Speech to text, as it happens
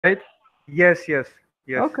Yes, yes,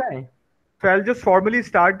 yes. Okay. So I'll just formally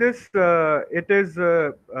start this. It is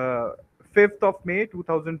 5th of May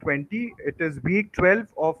 2020. It is week 12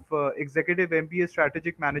 of Executive MBA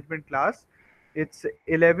Strategic Management class. It's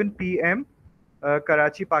 11 p.m.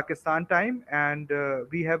 Karachi, Pakistan time, and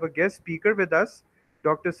we have a guest speaker with us,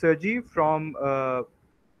 Dr. Sergey from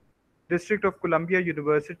District of Columbia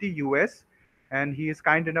University, US, and he is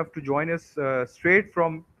kind enough to join us straight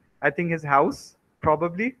from, I think, his house,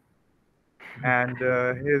 probably, and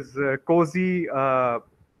his cozy,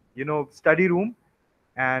 study room.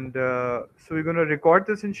 And so we're going to record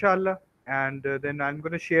this, inshallah, and then I'm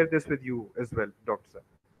going to share this with you as well, Doctor Sir.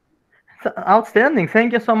 Outstanding.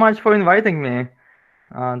 Thank you so much for inviting me,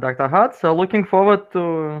 Dr. Hart. So looking forward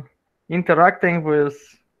to interacting with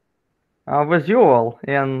you all,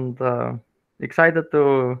 and excited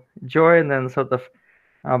to join and sort of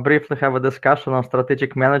briefly have a discussion on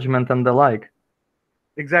strategic management and the like.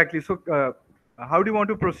 Exactly. So, how do you want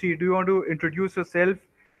to proceed? Do you want to introduce yourself?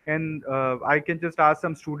 And I can just ask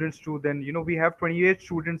some students to then, we have 28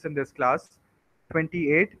 students in this class,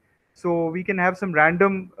 28. So we can have some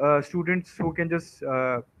random students who can just,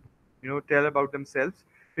 tell about themselves,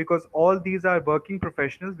 because all these are working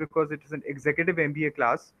professionals, because it is an executive MBA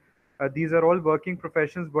class. These are all working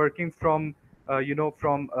professionals working from,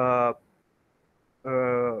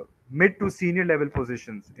 mid to senior level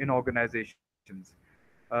positions in organizations,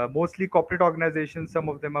 mostly corporate organizations. Some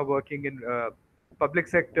of them are working in public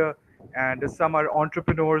sector, and some are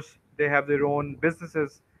entrepreneurs. They have their own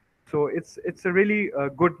businesses. So it's a really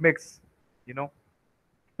good mix, you know.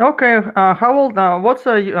 Okay, how old?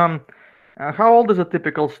 How old is a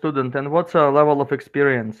typical student, and what's a level of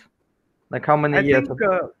experience? Like how many I years?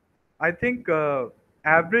 think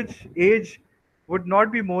average age would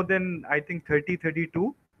not be more than, I think, 30,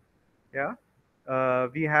 32. Yeah.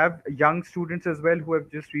 We have young students as well who have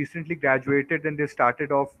just recently graduated, and they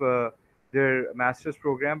started off their master's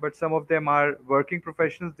program. But some of them are working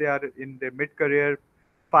professionals. They are in their mid-career,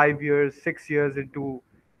 5 years, 6 years into,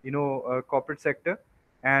 corporate sector.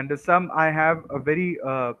 And some, I have a very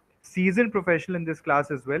seasoned professional in this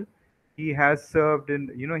class as well. He has served in,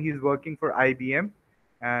 he's working for IBM,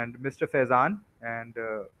 and Mr. Faizan. And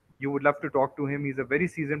you would love to talk to him. He's a very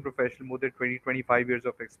seasoned professional, more than 20, 25 years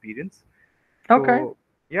of experience. Okay, So,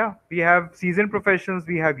 yeah, we have seasoned professionals,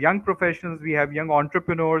 we have young professionals, we have young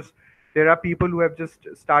entrepreneurs. There are people who have just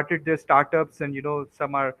started their startups, and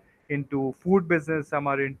some are into food business, some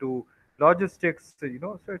are into logistics. So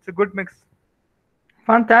it's a good mix.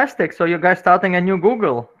 fantastic. So you guys starting a new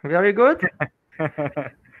Google. Very good.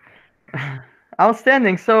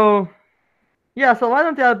 Outstanding. So yeah, so why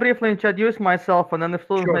don't I briefly introduce myself, and then the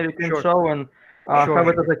students Sure, maybe can sure, show and sure, have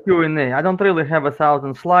it sure. as a Q&A. I don't really have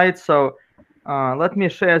 1,000 slides, so let me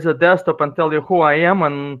share the desktop and tell you who I am,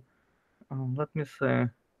 and let me see.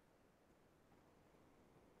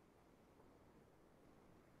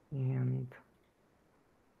 And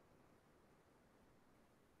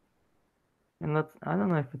let's, I don't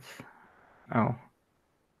know if it's, oh.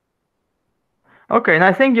 Okay, and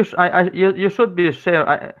I think you should be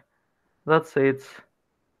share. Let's see, it's,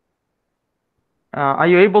 are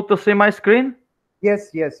you able to see my screen?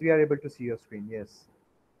 Yes, yes, we are able to see your screen. Yes.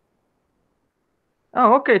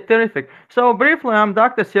 Oh, okay, terrific. So briefly, I'm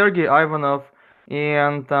Dr. Sergey Ivanov,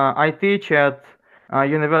 and I teach at the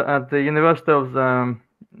University of the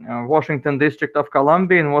Washington District of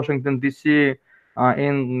Columbia in Washington D.C.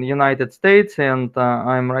 In United States, and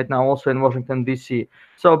I'm right now also in Washington D.C.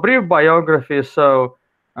 So brief biography. So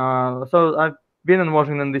I've been in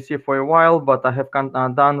Washington D.C. for a while, but I have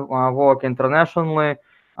done work internationally.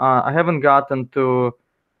 I haven't gotten to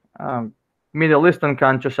um, Middle Eastern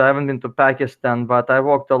countries. I haven't been to Pakistan, but I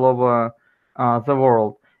walked all over the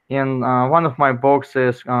world. And one of my books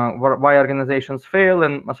is Why Organizations Fail,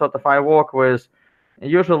 and sort of I work with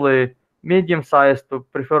usually medium-sized to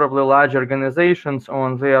preferably large organizations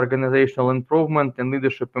on their organizational improvement and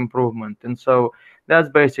leadership improvement. And so that's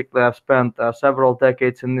basically I've spent several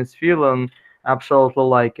decades in this field and absolutely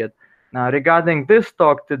like it. Now, regarding this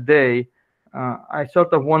talk today, I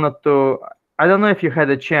sort of wanted to I don't know if you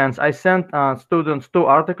had a chance. I sent students two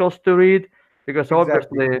articles to read because Exactly.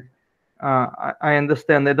 obviously I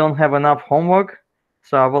understand they don't have enough homework.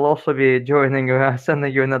 So I will also be joining you,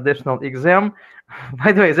 sending you an additional exam.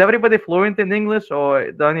 By the way, is everybody fluent in English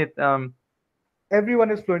or do I need?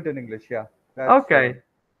 Everyone is fluent in English. Yeah, that's Okay,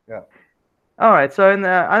 yeah. all right. So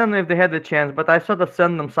I don't know if they had the chance, but I sort of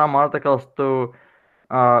sent them some articles to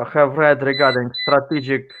have read regarding uh,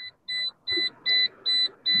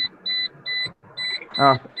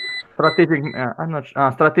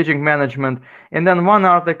 strategic management. And then one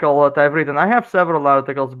article that I've written, I have several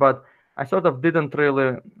articles, but I sort of didn't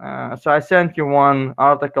really. So I sent you one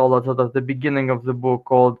article at sort of the beginning of the book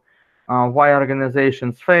called "Why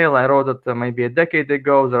Organizations Fail." I wrote it maybe a decade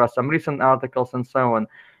ago. There are some recent articles and so on.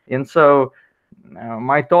 And so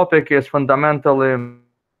my topic is fundamentally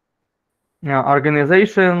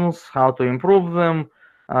organizations, how to improve them,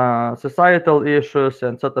 societal issues,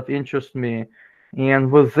 and sort of interest me.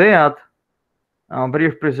 And with that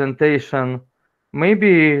brief presentation,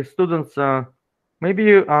 maybe students, maybe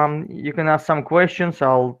you can ask some questions.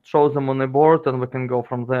 I'll show them on the board, and we can go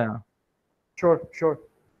from there. Sure, sure.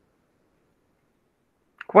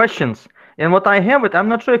 Questions. And what I have it, I'm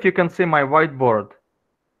not sure if you can see my whiteboard.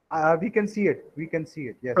 We can see it. We can see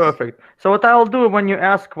it. Yes. Perfect. So what I'll do when you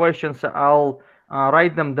ask questions, I'll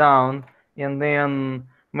write them down, and then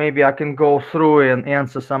maybe I can go through and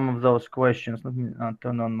answer some of those questions. Let me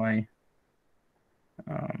turn on my.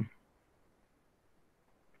 Um...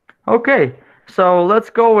 Okay, so let's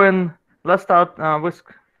go and let's start with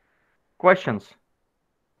questions.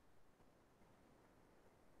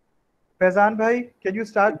 Faizan bhai, can you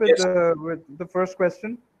start with Yes. the first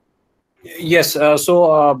question? Yes.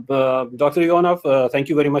 Dr. Ivanov, thank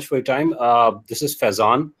you very much for your time. This is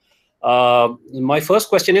Faizan. My first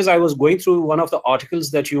question is, I was going through one of the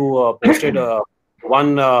articles that you posted, the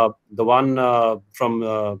one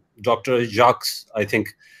from Dr. Jacques, I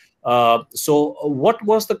think. So what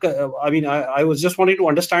was the, I mean, I was just wanting to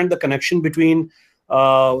understand the connection between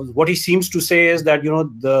what he seems to say is that,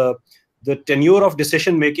 the tenure of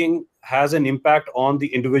decision making has an impact on the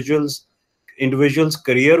individual's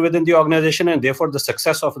career within the organization and therefore the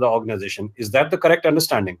success of the organization. Is that the correct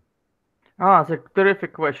understanding? It's a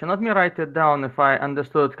terrific question. Let me write it down if I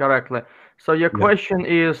understood correctly. So your question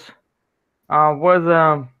is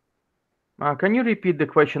whether can you repeat the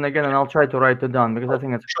question again, and I'll try to write it down because I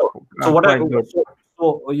think it's sure.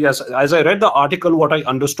 Yes, as I read the article, what I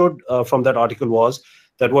understood from that article was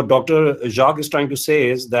that what Dr. Jacques is trying to say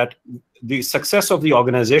is that the success of the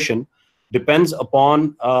organization depends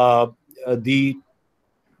upon the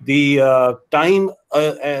time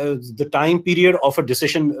period of a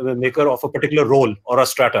decision maker of a particular role or a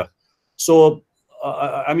strata. So,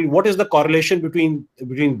 I mean, what is the correlation between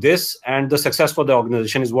this and the success for the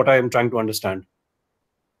organization is what I am trying to understand.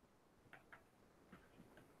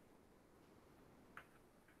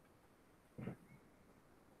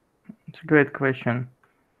 It's a great question.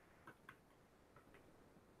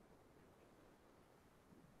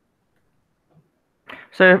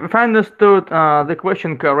 So if I understood the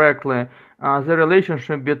question correctly, the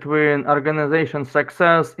relationship between organization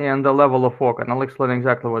success and the level of work, and I'll explain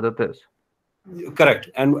exactly what it is. Correct.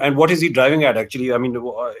 And what is he driving at actually? I mean,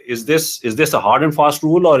 is this a hard and fast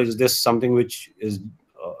rule, or is this something which is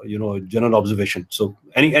general observation? So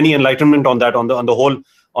any enlightenment on that, on the whole,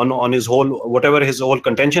 on his whole, whatever his whole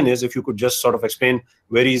contention is, if you could just sort of explain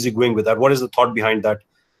where is he going with that? What is the thought behind that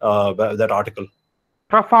that article?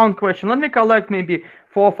 Profound question. Let me collect maybe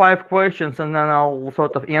 4 or 5 questions, and then I'll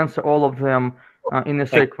sort of answer all of them in a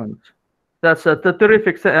sequence. That's a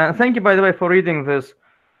terrific. Thank you, by the way, for reading this,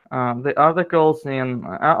 the articles, and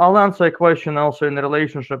I'll answer a question also in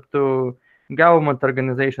relationship to government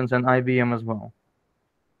organizations and IBM as well.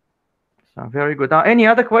 So very good. Any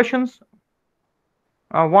other questions?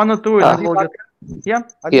 1 or 2, and we'll get. Yeah.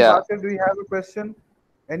 Ali Bakr, do you have a question?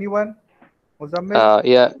 Anyone?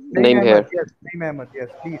 Yeah, Naeem here. Yes, Naeem Ahmed. Yes,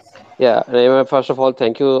 please. Yeah, Naeem, first of all,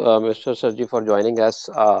 thank you, Mr. Sergey, for joining us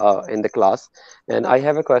in the class. And I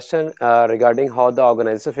have a question regarding how the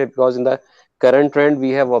organization fit, because in the current trend,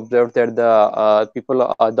 we have observed that the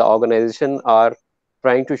people, the organization are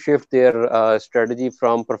trying to shift their strategy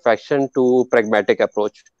from perfection to pragmatic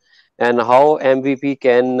approach, and how MVP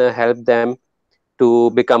can help them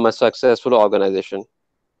to become a successful organization.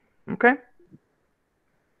 Okay.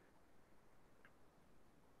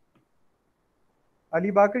 Ali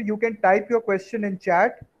Bakr, you can type your question in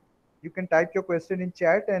chat. And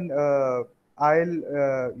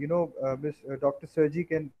I'll, Dr. Sergey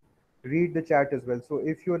can read the chat as well. So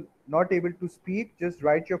if you're not able to speak, just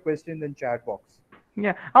write your question in the chat box.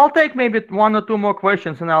 Yeah, I'll take maybe 1 or 2 more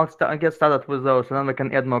questions, and I'll get started with those, and then we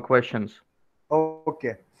can add more questions.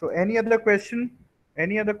 Okay. So any other question?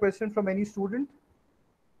 Any other question from any student?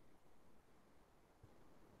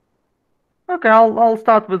 Okay, I'll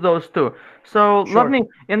start with those 2. So Sure. let me,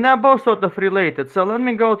 and they're both sort of related. So let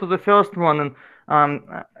me go to the first one, and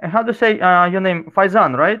how to say your name?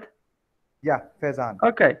 Faizan, right? Yeah, Faizan.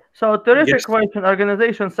 Okay, so terrific question,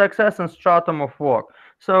 organization success and stratum of work.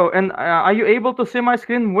 So, and are you able to see my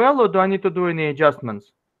screen well, or do I need to do any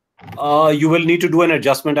adjustments? You will need to do an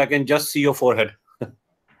adjustment. I can just see your forehead.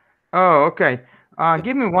 Oh, okay.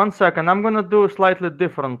 Give me 1 second. I'm gonna do slightly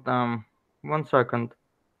different. 1 second.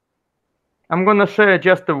 I'm gonna share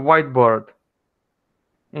just a whiteboard.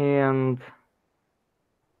 And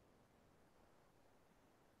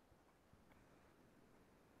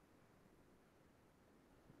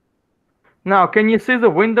now, can you see the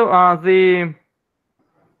window?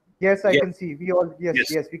 Yes, I Yes. can see. We all yes,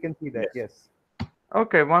 Yes. yes, we can see that. Yes. Yes.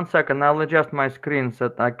 Okay, 1 second. I'll adjust my screen so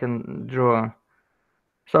that I can draw.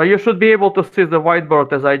 So you should be able to see the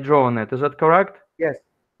whiteboard as I draw on it. Is that correct? Yes.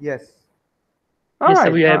 Yes. All Yes, sir,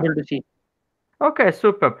 right. we are able to see. Okay,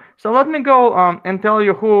 super. So let me go and tell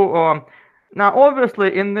you who. Now,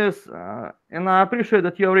 obviously, in this, and I appreciate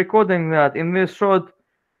that you're recording that in this short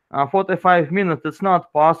 45 minutes, it's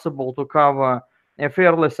not possible to cover a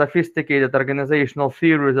fairly sophisticated organizational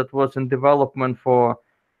theory that was in development for,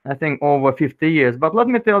 I think, over 50 years. But let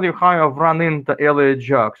me tell you how I've run into Elliot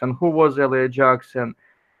Jacques and who was Elliot Jacques and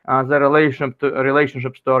the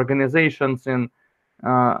relationships to organizations and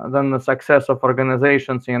then the success of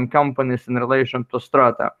organizations and companies in relation to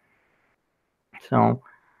strata. So,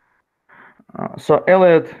 so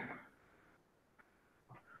Elliot,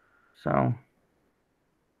 so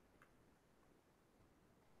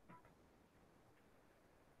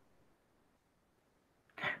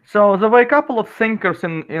there were a couple of thinkers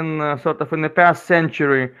in sort of in the past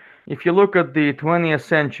century. If you look at the 20th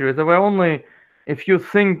century, there were only a few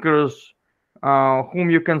thinkers whom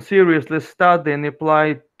you can seriously study and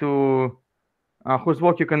apply to, whose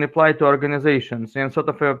work you can apply to organizations. And sort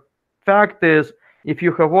of a fact is, if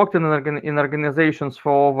you have worked in organizations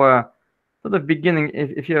for over sort of beginning,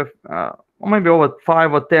 if you have maybe over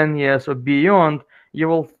 5 or 10 years or beyond, you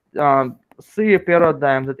will see a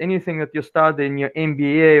paradigm that anything that you study in your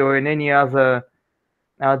MBA or in any other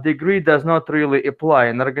degree does not really apply,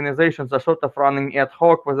 and organizations are sort of running ad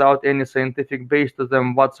hoc without any scientific base to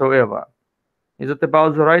them whatsoever. Is it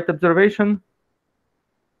about the right observation?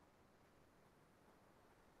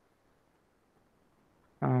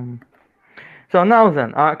 So now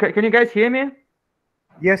then, can you guys hear me?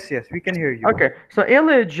 Yes, yes, we can hear you. Okay, so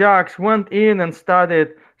Elliot Jacques went in and studied,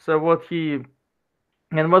 so what he,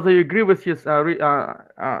 and whether you agree with his,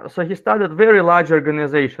 so he studied very large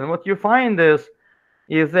organization. What you find is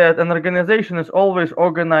that an organization is always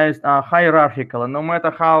organized hierarchical, and no matter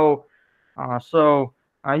how,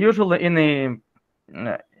 usually in a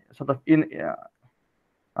sort of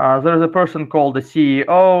there is a person called the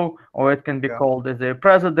CEO, or it can be called as a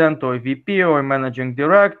president or a VP or a managing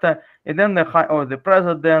director, and then the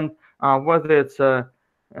president, whether it's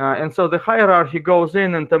and so the hierarchy goes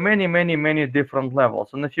into many different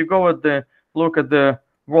levels. And if you go look at the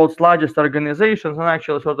world's largest organizations, and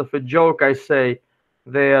actually sort of a joke, I say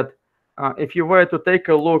that if you were to take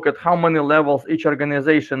a look at how many levels each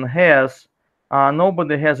organization has,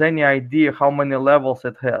 nobody has any idea how many levels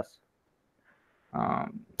it has.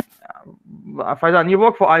 Faizan, you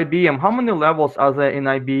work for IBM. How many levels are there in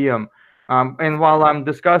IBM? And while I'm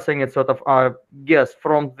discussing it, sort of guess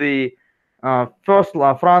from the first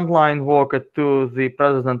frontline worker to the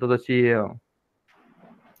president or the CEO.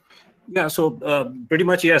 Yeah, so pretty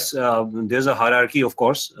much yes. There's a hierarchy, of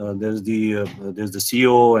course. There's the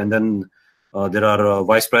CEO, and then there are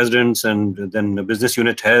vice presidents, and then business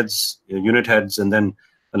unit heads, and then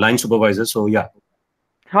line supervisors. So yeah.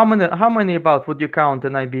 How many about would you count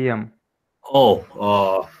in IBM?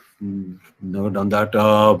 Oh, never done that.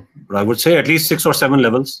 I would say at least 6 or 7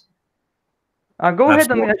 levels. Go ahead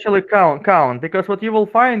and actually count, because what you will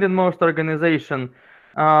find in most organizations,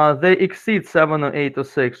 they exceed 7 or 8 or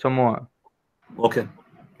 6 or more. Okay.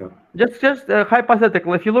 Yeah. Just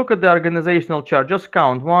hypothetically, if you look at the organizational chart, just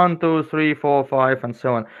count 1, 2, 3, 4, 5, and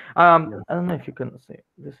so on. I don't know if you can see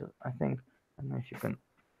this. I don't know if you can.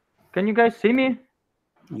 Can you guys see me?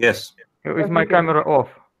 Yes. Is my camera off?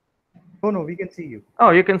 No, we can see you.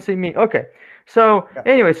 Oh, you can see me. Okay. So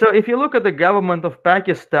anyway, so if you look at the government of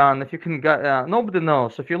Pakistan, if you can, nobody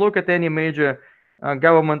knows. If you look at any major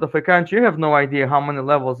government of a country, you have no idea how many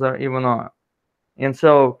levels there even are. And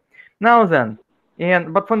so now then,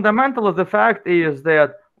 but fundamentally, the fact is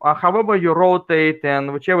that however you rotate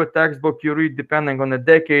and whichever textbook you read, depending on the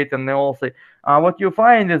decade, and they all say, what you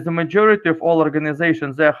find is the majority of all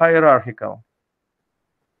organizations, they're hierarchical.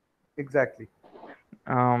 Exactly.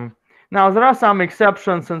 Now, there are some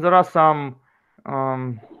exceptions and there are some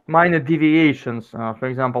minor deviations. For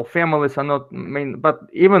example, families are not main, but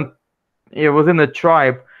even within a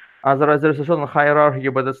tribe, there's a certain hierarchy,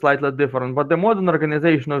 but it's slightly different. But the modern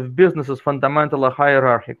organization of business is fundamentally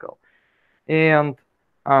hierarchical. And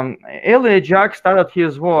Elliot Jacques started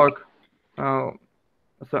his work. So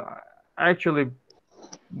actually,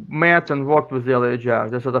 met and worked with Elliot Jack.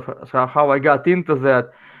 That's sort of how I got into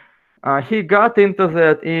that. He got into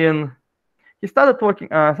that he started working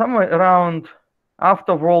somewhere around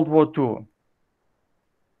after World War II.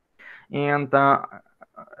 And I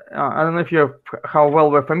don't know if you're how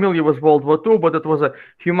well we're familiar with World War II, but it was a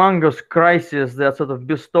humongous crisis that sort of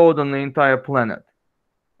bestowed on the entire planet.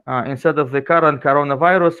 Instead of the current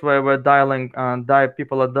coronavirus, where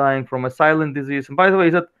people are dying from a silent disease. And by the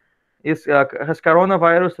way, has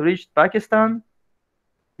coronavirus reached Pakistan?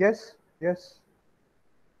 Yes, yes.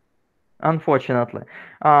 Unfortunately.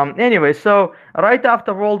 Anyway, so right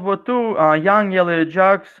after World War II, young Elliot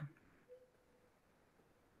Jacks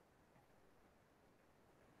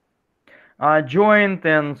joined,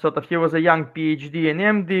 and sort of he was a young Ph.D. and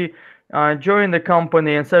M.D., joined the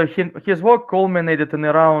company, and so his work culminated in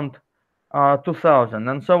around 2000.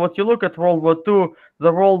 And so what you look at World War II,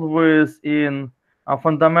 the world was in a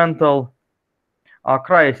fundamental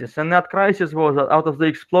crisis, and that crisis was out of the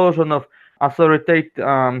explosion of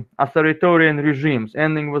authoritarian regimes,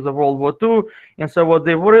 ending with the World War II. And so what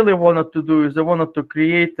they really wanted to do is they wanted to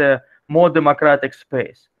create a more democratic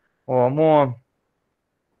space, or more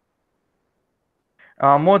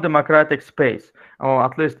democratic space, or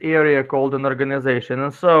at least area called an organization.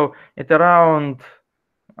 And so at around,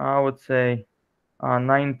 I would say,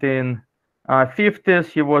 1950s,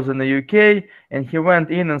 he was in the UK, and he went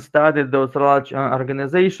in and studied those large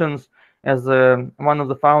organizations as one of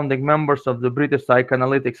the founding members of the British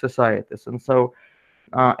Psychoanalytic Societies. And so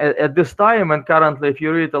at this time, and currently, if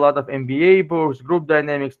you read a lot of MBA books, group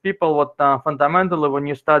dynamics, people, what fundamentally, when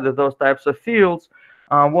you study those types of fields,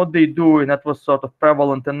 what they do, and that was sort of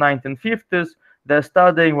prevalent in 1950s, they're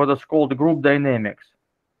studying what is called group dynamics.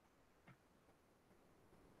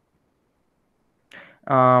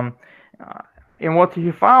 And what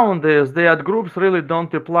he found is that groups really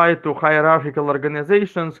don't apply to hierarchical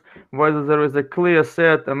organizations where there is a clear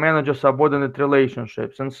set of manager-subordinate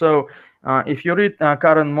relationships. And so if you read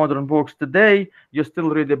current modern books today, you still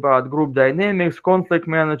read about group dynamics, conflict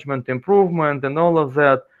management, improvement, and all of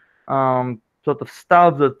that sort of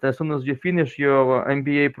stuff that as soon as you finish your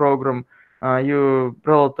MBA program, you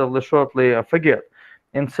relatively shortly forget.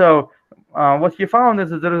 And so what he found is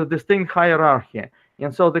that there is a distinct hierarchy.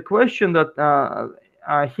 And so the question that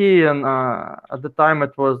he and at the time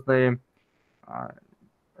it was the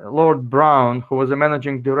Lord Brown, who was a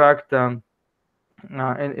managing director in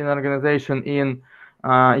an organization in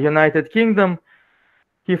United Kingdom,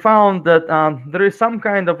 he found that there is some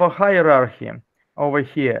kind of a hierarchy over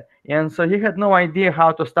here. And so he had no idea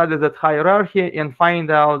how to study that hierarchy and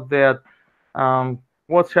find out that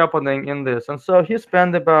what's happening in this. And so he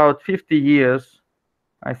spent about 50 years,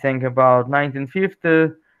 I think about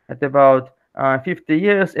 1950, at about 50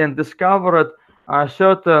 years, and discovered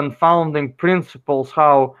certain founding principles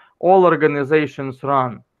how all organizations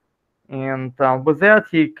run. And with that,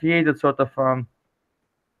 he created sort of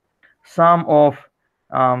some of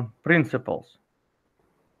principles.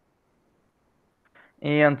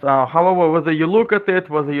 And however, whether you look at it,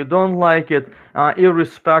 whether you don't like it,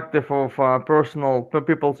 irrespective of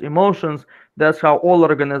people's emotions, that's how all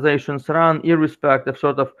organizations run, irrespective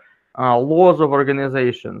sort of laws of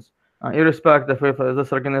organizations, irrespective if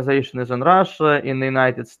this organization is in Russia, in the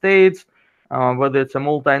United States, whether it's a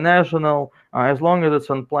multinational, as long as it's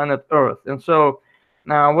on planet Earth. And so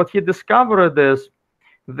what he discovered is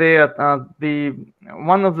that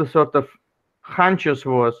one of the sort of hunches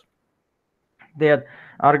was that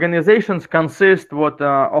organizations consist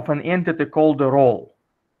of an entity called a role.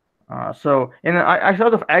 And I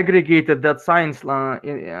sort of aggregated that science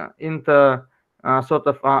into sort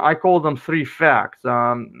of, I call them three facts.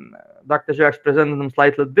 Dr. Jacks presented them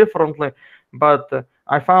slightly differently, but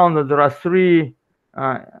I found that there are three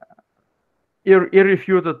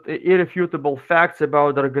irrefutable facts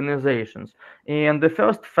about organizations. And the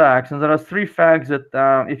first facts, and there are three facts that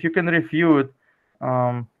if you can refute,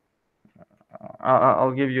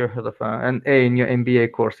 I'll give you sort of an A in your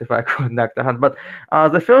MBA course if I could, Dr. Hunt. But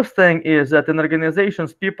the first thing is that in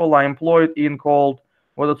organizations, people are employed in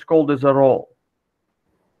what it's called as a role.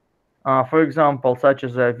 For example, such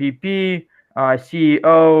as a VP,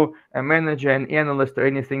 CEO, a manager, an analyst, or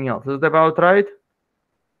anything else. Is that about right?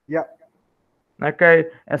 Yeah. Okay.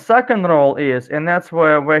 A second role is, and that's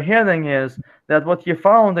where we're heading, is that what you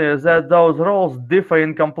found is that those roles differ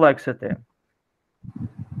in complexity.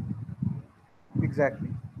 Exactly.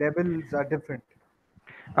 Levels are different.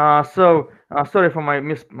 Sorry for my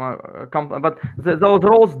but those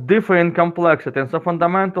roles differ in complexity, and so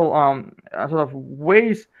fundamental sort of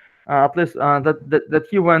ways, at least that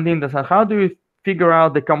he went into. So how do you figure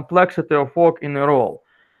out the complexity of work in a role?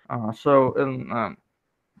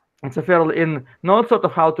 It's a fairly in not sort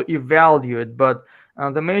of how to evaluate, but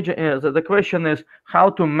the major is the question is how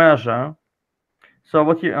to measure. So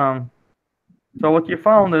what you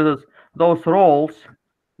found is those roles,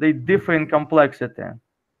 they differ in complexity.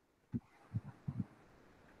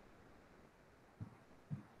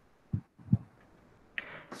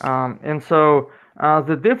 And so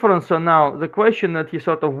the difference. So now the question that he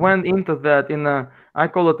sort of went into that in a, I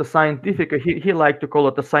call it a scientific. He liked to call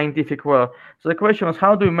it a scientific way. So the question was,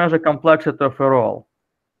 how do you measure complexity of a role?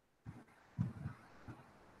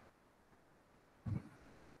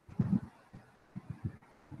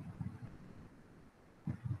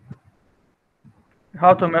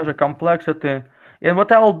 How to measure complexity? And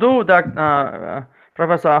what I'll do, that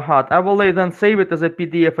Professor Ahat, I will then save it as a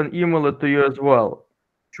PDF and email it to you as well.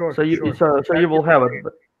 Sure, So you sure. so you That will would be have it. great.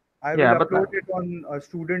 But, I will yeah, but upload it on a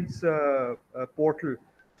student's portal,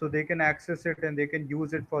 so they can access it and they can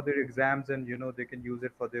use it for their exams, and they can use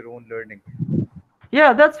it for their own learning.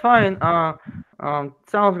 yeah, that's fine.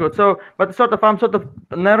 Sounds good. So, but sort of I'm sort of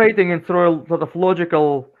narrating it through a sort of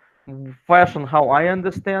logical fashion how I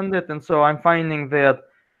understand it, and so I'm finding that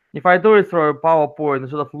if I do it through a PowerPoint, it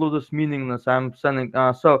sort of loses meaningless. I'm sending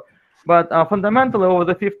but fundamentally over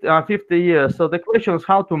the 50 years, so the question is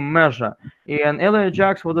how to measure. And Elliot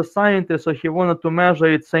Jacks was a scientist, so he wanted to measure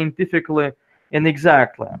it scientifically and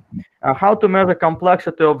exactly. How to measure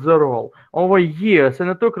complexity of the role over years, and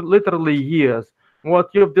it took literally years. What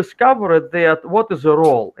you've discovered that what is a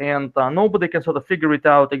role, and nobody can sort of figure it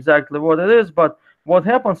out exactly what it is, but what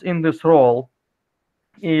happens in this role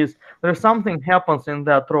is there's something happens in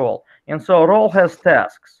that role, and so a role has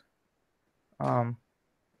tasks.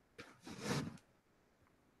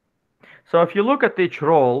 So if you look at each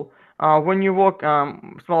role, when you work,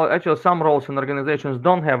 well, actually some roles in organizations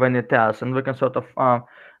don't have any tasks, and we can sort of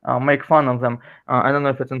make fun of them. I don't know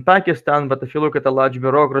if it's in Pakistan, but if you look at a large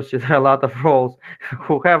bureaucracy, there are a lot of roles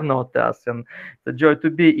who have no tasks, and it's a joy to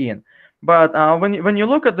be in. But when you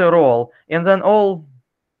look at the role, and then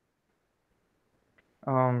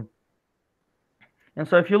and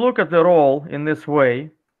so if you look at the role in this way,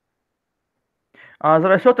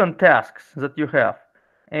 there are certain tasks that you have.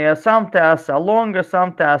 Some tasks are longer,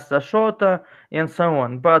 some tasks are shorter, and so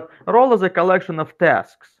on. But role is a collection of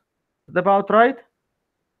tasks. Is that about right?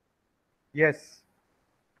 Yes.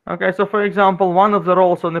 Okay, so for example, one of the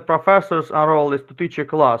roles on the professor's role is to teach a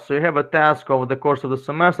class. So you have a task over the course of the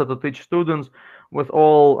semester to teach students with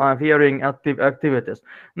all varying activities.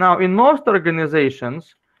 Now, in most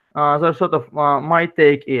organizations, the sort of my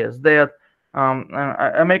take is that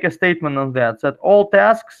I make a statement on that all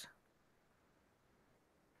tasks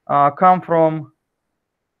come from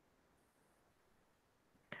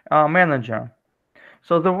manager.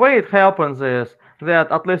 So the way it happens is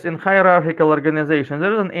that at least in hierarchical organizations,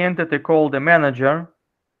 there is an entity called a manager,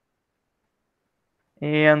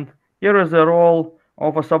 and here is the role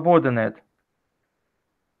of a subordinate.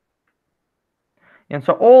 And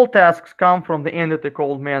so all tasks come from the entity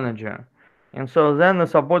called manager. And so then the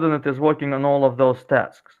subordinate is working on all of those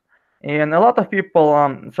tasks. And a lot of people,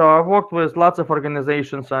 so I've worked with lots of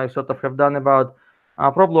organizations. I sort of have done about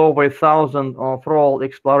probably over 1,000 of role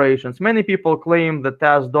explorations. Many people claim the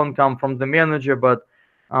tasks don't come from the manager, but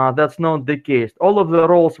that's not the case. All of the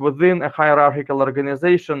roles within a hierarchical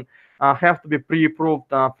organization have to be pre-approved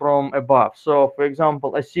from above. So, for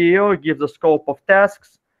example, a CEO gives a scope of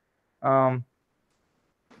tasks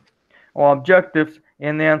or objectives,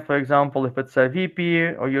 and then, for example, if it's a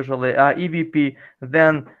VP or usually EVP,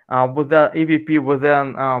 then with that EVP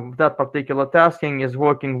within that particular tasking is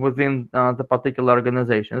working within the particular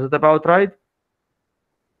organization. Is it about right?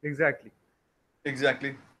 Exactly.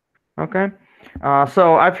 Exactly. Okay.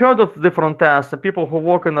 So I've heard of different tasks. People who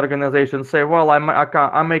work in organizations say, well,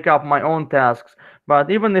 I make up my own tasks. But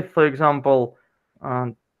even if, for example,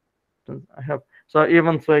 I have so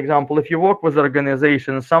even for example, if you work with an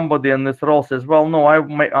organization, somebody in this role says, well, no, I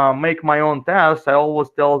make my own tasks. I always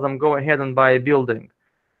tell them, go ahead and buy a building.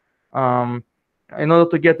 In order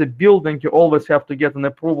to get a building, you always have to get an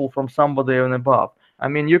approval from somebody and above. I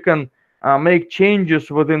mean, you can make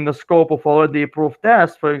changes within the scope of already approved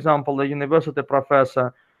tasks. For example, the university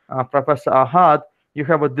professor, Professor Ahad, you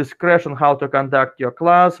have a discretion how to conduct your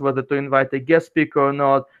class, whether to invite a guest speaker or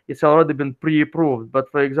not. It's already been pre-approved.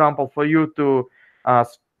 But for example, for you to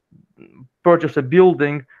purchase a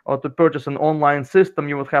building or to purchase an online system,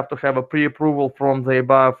 you would have to have a pre-approval from the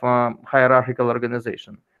above hierarchical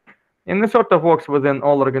organization. And this sort of works within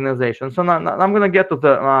all organizations. So now I'm going to get to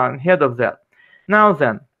the head of that. Now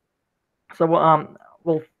then, so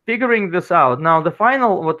well, figuring this out. Now the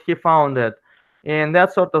final, what he found it, and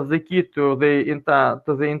that's sort of the key to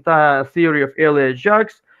the entire theory of Elliott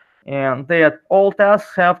Jacques. and that all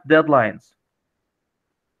tasks have deadlines.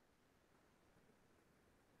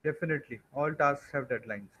 Definitely, all tasks have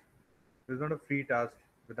deadlines. There's not a free task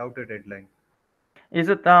without a deadline. Is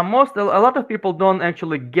it a lot of people don't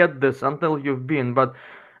actually get this until you've been, but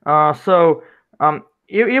so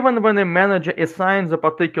even when a manager assigns a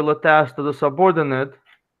particular task to the subordinate,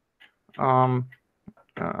 um,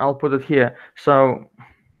 I'll put it here. So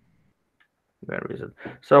where is it?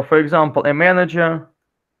 So for example, a manager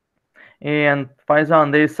and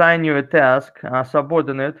Faizan, they assign you a task,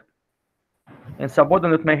 subordinate, and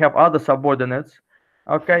subordinate may have other subordinates.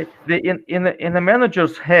 Okay, in the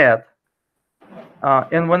manager's head,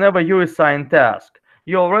 and whenever you assign task,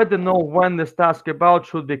 you already know when this task about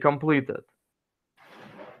should be completed.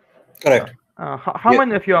 Correct. How Yeah.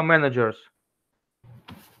 many of you are managers?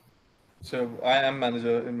 So I am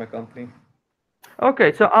manager in my company.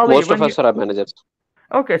 Okay, so Ali, Most of us are managers.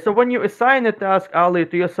 okay, so when you assign a task, Ali,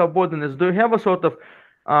 to your subordinates, do you have a sort of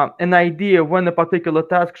an idea when a particular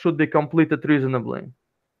task should be completed reasonably?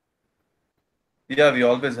 Yeah, we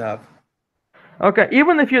always have. Okay,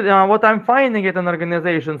 even if you, what I'm finding it in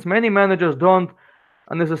organizations, many managers don't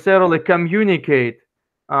necessarily communicate.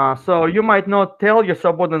 So you might not tell your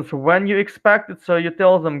subordinates when you expect it, so you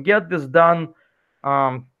tell them, get this done,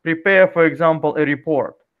 prepare, for example, a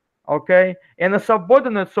report. Okay, and the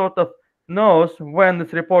subordinate sort of knows when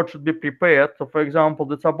this report should be prepared. So, for example,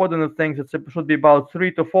 the subordinate thinks it should be about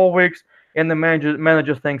 3 to 4 weeks, and the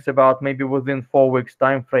manager thinks about maybe within 4 weeks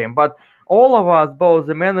time frame. But all of us, both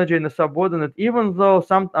the manager and the subordinate, even though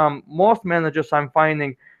some most managers I'm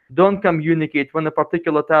finding don't communicate when a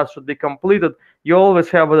particular task should be completed, you always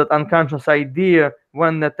have that unconscious idea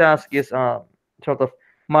when the task is sort of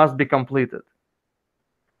must be completed.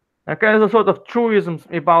 Okay, the sort of truisms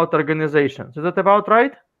about organizations. Is that about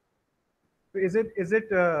right? Is it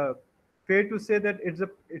fair to say that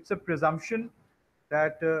it's a presumption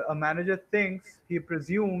that a manager thinks, he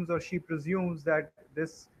presumes or she presumes that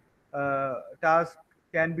this task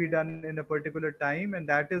can be done in a particular time, and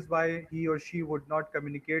that is why he or she would not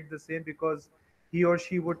communicate the same, because he or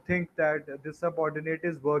she would think that this subordinate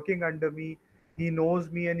is working under me, he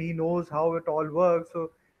knows me and he knows how it all works,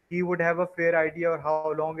 so he would have a fair idea of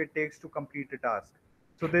how long it takes to complete a task.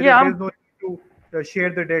 So Yeah, there's no need to share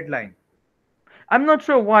the deadline. I'm not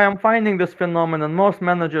sure why I'm finding this phenomenon. Most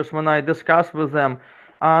managers, when I discuss with them,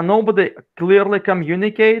 nobody clearly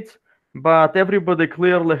communicates, but everybody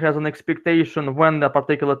clearly has an expectation when the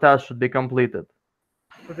particular task should be completed.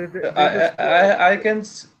 So there's a I can.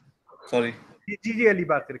 Sorry. GG Ali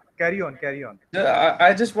बात करें. Carry on.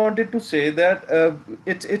 I just wanted to say that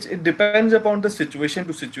it depends upon the situation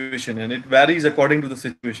to situation, and it varies according to the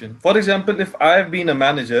situation. For example, if I have been a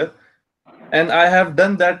manager and I have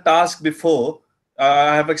done that task before,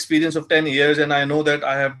 I have experience of 10 years, and I know that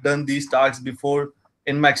I have done these tasks before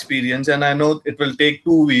in my experience, and I know it will take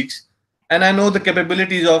 2 weeks, and I know the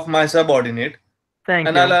capabilities of my subordinate, Thank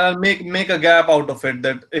and you. I'll make a gap out of it,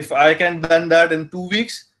 that if I can done that in 2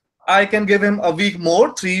 weeks, I can give him a week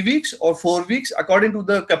more, 3 weeks or 4 weeks, according to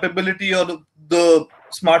the capability or the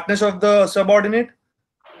smartness of the subordinate.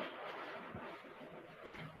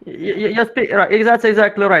 Yes, that's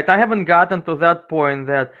exactly right. I haven't gotten to that point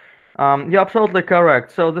that you're absolutely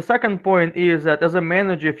correct. So the second point is that as a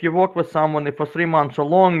manager, if you work with someone for 3 months or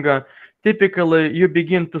longer, typically you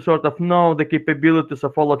begin to sort of know the capabilities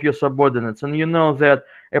of all of your subordinates, and you know that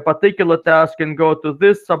a particular task can go to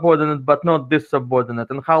this subordinate but not this subordinate,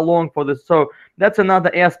 and how long for this. So that's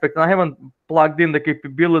another aspect, and I haven't plugged in the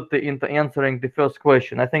capability into answering the first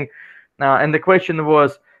question. I think, and the question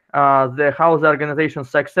was, how the organization's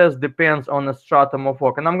success depends on the stratum of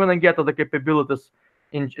work, and I'm going to get to the capabilities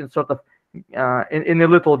in sort of in a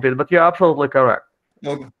little bit, but you're absolutely correct.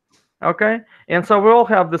 Okay, and so we all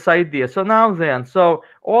have this idea. So now then, so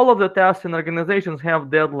all of the tasks in organizations have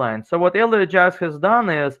deadlines. So what LHS has done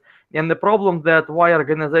is, and the problem that why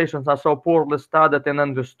organizations are so poorly studied and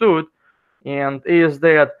understood, and is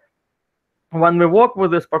that when we work with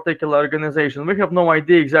this particular organization, we have no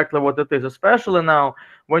idea exactly what it is, especially now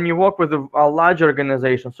when you work with a large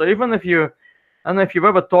organization. So even if you, I don't know if you've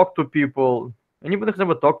ever talked to people, anybody has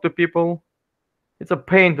ever talked to people? It's a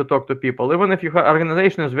pain to talk to people. Even if your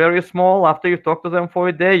organization is very small, after you talk to them for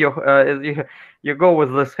a day, you go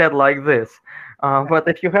with this head like this. But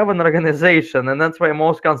if you have an organization, and that's why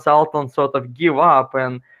most consultants sort of give up,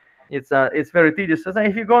 and it's very tedious. So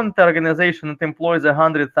if you go into an organization that employs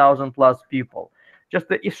 100,000 plus people, just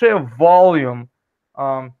the sheer volume,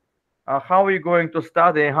 how are you going to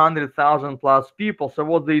study 100,000 plus people? So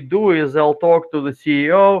what they do is they'll talk to the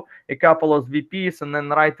CEO, a couple of VPs, and then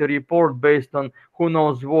write a report based on who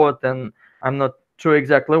knows what. And I'm not true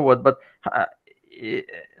exactly what, but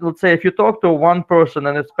let's say if you talk to one person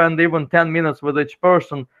and you spend even 10 minutes with each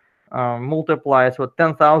person, multiplies with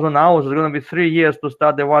 10,000 hours, it's going to be 3 years to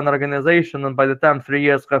study one organization, and by the time 3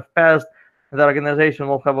 years have passed, the organization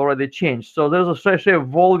will have already changed. So there's a sheer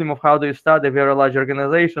volume of how do you study very large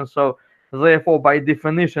organizations. So therefore, by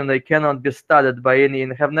definition, they cannot be studied by any,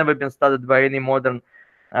 and have never been studied by any modern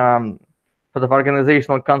sort of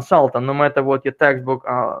organizational consultant, no matter what your textbook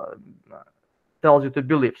tells you to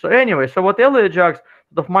believe. So anyway, so what Elliot Jack's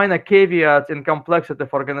sort of minor caveats in complexity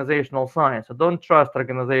of organizational science. So don't trust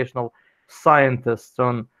organizational scientists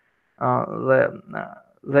on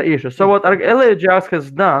the issue. So what Elliot Jack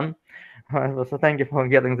has done, so thank you for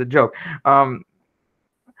getting the joke.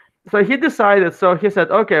 So he decided, so he said,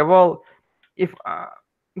 okay, well, if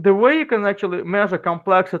the way you can actually measure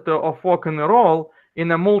complexity of work in a role in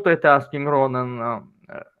a multitasking role, and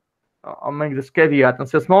I'll make this caveat, and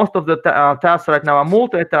since most of the tasks right now are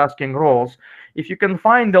multitasking roles, if you can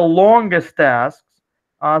find the longest tasks,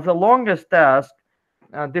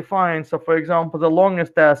 defines, so for example, the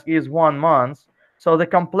longest task is 1 month, so the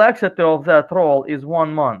complexity of that role is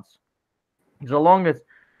 1 month. The longest,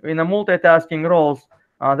 in a multitasking roles,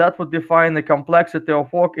 that would define the complexity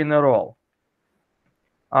of work in a role.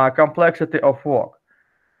 Complexity of work.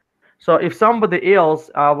 So if somebody else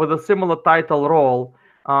with a similar title role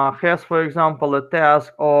has, for example, a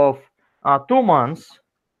task of 2 months,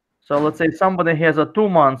 so let's say somebody has a 2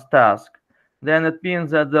 month task, then it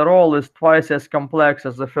means that the role is twice as complex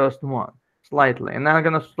as the first one, slightly. And I'm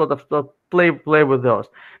going to sort of play with those.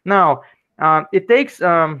 Now, it takes,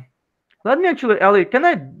 let me actually, Elliot, can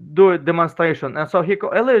I do a demonstration? And so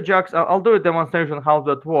Elliot Jacks, I'll do a demonstration how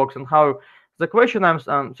that works, and how the question I'm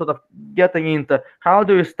sort of getting into, how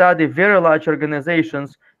do you study very large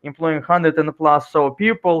organizations employing 100 and plus so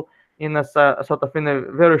people in a sort of in a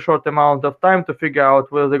very short amount of time to figure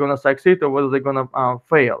out whether they're going to succeed or whether they're going to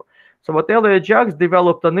fail. So what Elliot Jacks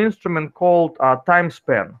developed an instrument called time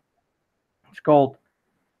span. It's called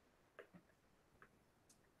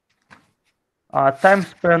time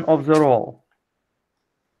span of the role.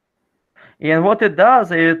 And what it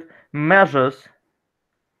does, it measures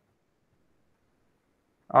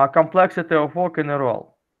complexity of work in a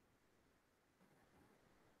role.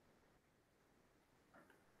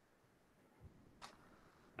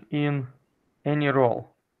 In any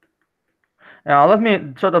role. Let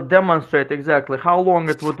me sort of demonstrate exactly how long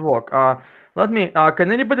it would work.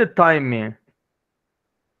 Can anybody time me?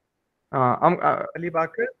 Ali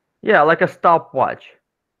Bakr? Yeah, like a stopwatch.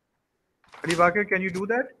 Ali Bakr, can you do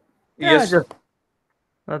that? Yes.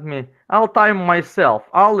 Yeah, I'll time myself.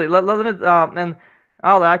 Ali, let me, and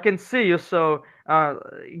Ali, I can see you, so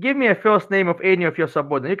give me a first name of any of your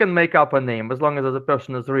subordinates. You can make up a name as long as the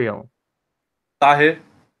person is real. Tahir.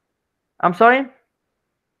 I'm sorry?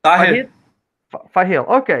 Tahir. Fahil.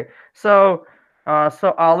 Okay. So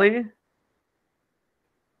Ali,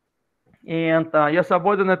 and your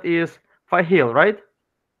subordinate is Fahil, right?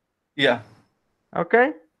 Yeah.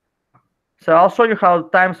 Okay. So I'll show you how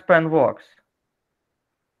time span works.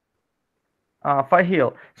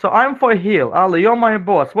 Fahil. So I'm Fahil. Ali, you're my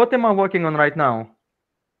boss. What am I working on right now?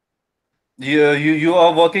 You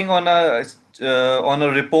are working on a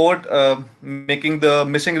report, making the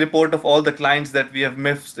missing report of all the clients that we have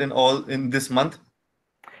missed in this month.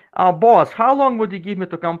 Boss, how long would you give me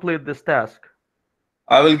to complete this task?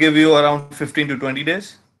 I will give you around 15 to 20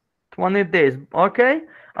 days. 20 days. Okay.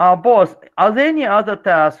 Boss, are there any other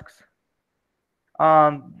tasks?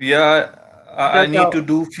 Yeah, I need to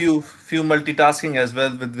do few multitasking as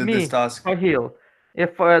well with this task. Fahil.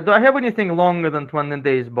 If do I have anything longer than 20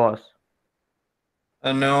 days, boss?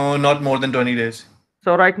 No, not more than 20 days.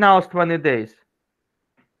 So right now it's 20 days.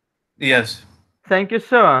 Yes. Thank you,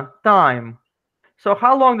 sir. Time. So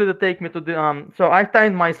how long did it take me to do, so I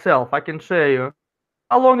timed myself, I can show you.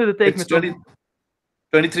 How long did it take me to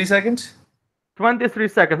 23 seconds? 23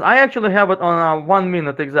 seconds. I actually have it on 1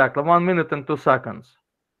 minute exactly, 1 minute and 2 seconds.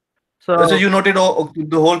 So you noted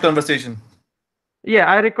the whole conversation? Yeah,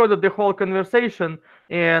 I recorded the whole conversation,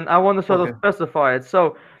 and I want to sort of specify it.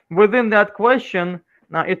 So within that question,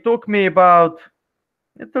 now it took me about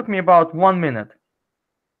 1 minute.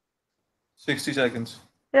 60 seconds.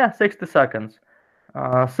 Yeah, 60 seconds.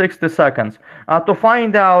 60 seconds to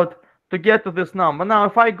find out, to get to this number. Now,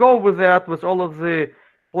 if I go with that, with all of the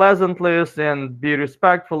pleasantries and be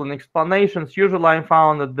respectful in explanations, usually I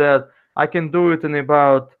found that I can do it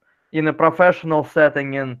in a professional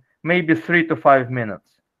setting in maybe 3 to 5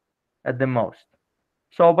 minutes at the most.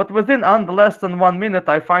 So, but within less than 1 minute,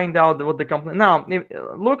 I find out what the company. Now,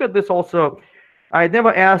 look at this also. I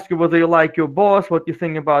never ask you whether you like your boss, what you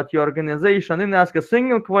think about your organization. I didn't ask a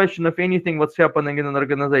single question of anything what's happening in an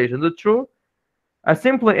organization. Is it true? I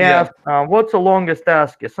simply Yeah. asked, what's the longest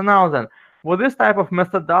task? So now then, with this type of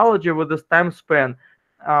methodology, with this time span,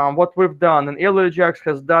 what we've done, and Elliot Jacks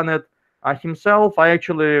has done it himself. I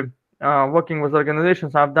actually, working with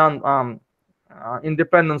organizations, I've done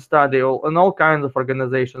independent study in all kinds of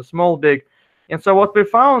organizations, small, big. And so what we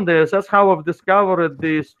found is that's how we've discovered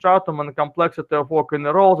the stratum and complexity of work in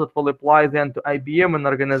the roles that will apply then to IBM and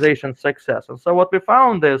organization success. And so what we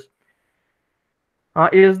found is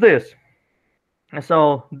this.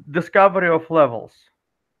 So discovery of levels.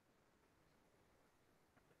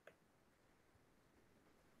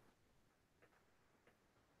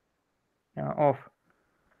 Of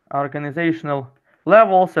organizational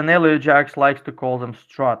levels, and Elliot Jacks likes to call them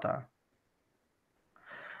strata.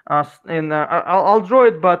 I'll draw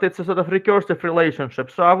it, but it's a sort of recursive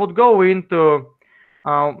relationship. So I would go into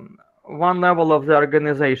one level of the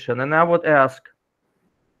organization, and I would ask,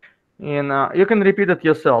 and you can repeat it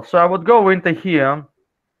yourself. So I would go into here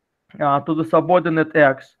to the subordinate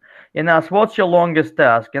X and ask, what's your longest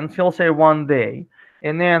task? And he'll say 1 day.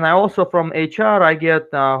 And then I also from HR, I get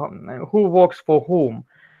who works for whom.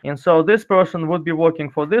 And so this person would be working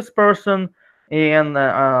for this person, and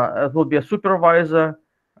it would be a supervisor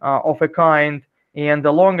of a kind. And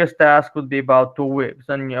the longest task would be about 2 weeks.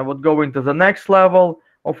 And I would go into the next level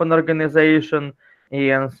of an organization,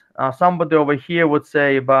 and somebody over here would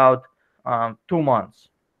say about 2 months,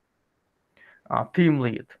 team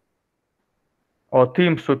lead or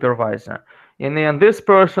team supervisor. And then this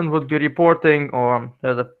person would be reporting or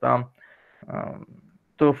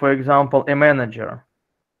to, for example, a manager.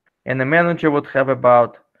 And the manager would have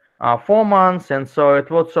about 4 months, and so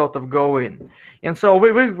it would sort of go in. And so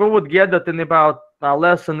we would get that in about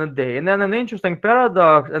less than a day. And then an interesting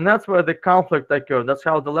paradox, and that's where the conflict occurred. That's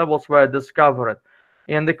how the levels were discovered.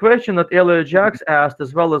 And the question that Elliot Jacks asked,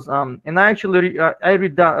 as well as, and I actually I've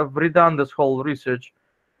redone this whole research.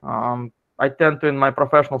 I tend to, in my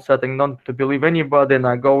professional setting, not to believe anybody, and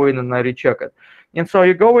I go in and I recheck it. And so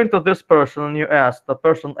you go into this person and you ask the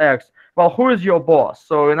person X, well, who is your boss?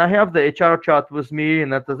 So, and I have the HR chart with me,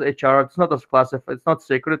 and that is HR. It's not as classified, it's not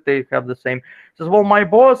secret. They have the same. It says, well, my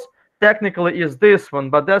boss technically is this one,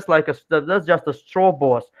 but that's that's just a straw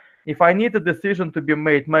boss. If I need a decision to be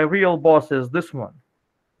made, my real boss is this one.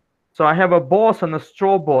 So I have a boss and a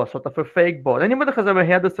straw boss, sort of a fake boss. Anybody has ever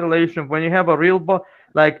had this relation when you have a real boss,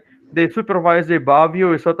 like the supervisor above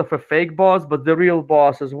you is sort of a fake boss, but the real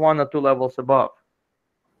boss is 1 or 2 levels above?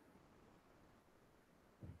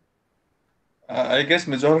 I guess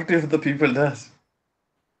majority of the people does.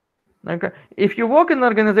 Okay. If you work in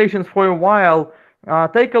organizations for a while,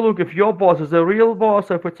 take a look if your boss is a real boss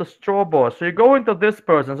or if it's a straw boss. So you go into this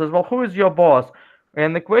person and says, well, who is your boss?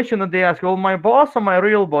 And the question that they ask, well, my boss or my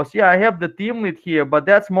real boss? Yeah, I have the team lead here, but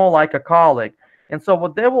that's more like a colleague. And so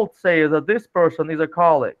what they will say is that this person is a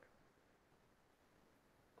colleague.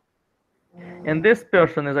 And this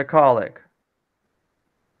person is a colleague.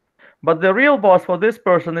 But the real boss for this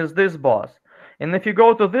person is this boss. And if you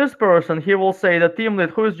go to this person, he will say, the team lead,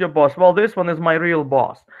 who is your boss? Well, this one is my real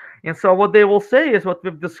boss. And so what they will say is what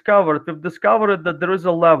we've discovered. We've discovered that there is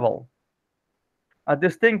a level, a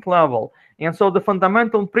distinct level. And so the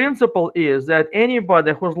fundamental principle is that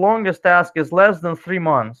anybody whose longest task is less than 3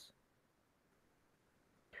 months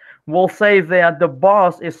will say that the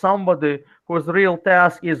boss is somebody whose real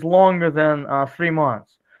task is longer than 3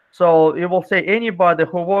 months. So it will say anybody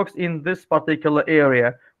who works in this particular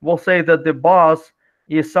area will say that the boss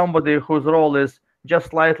is somebody whose role is just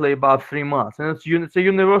slightly above 3 months. And it's a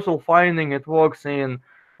universal finding. It works in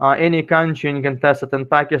any country. You can test it in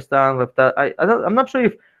Pakistan. I'm not sure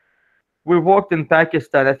if we worked in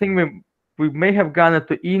Pakistan. I think we may have gone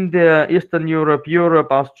into India, Eastern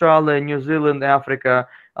Europe, Australia, New Zealand, Africa,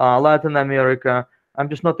 Latin America. I'm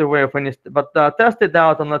just not aware of any, but test it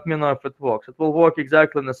out and let me know if it works. It will work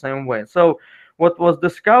exactly in the same way. So what was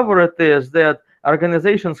discovered is that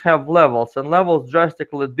organizations have levels, and levels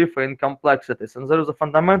drastically differ in complexities. And there is a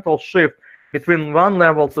fundamental shift between one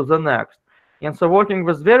level to the next. And so working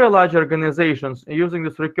with very large organizations, using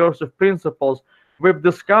these recursive principles, we've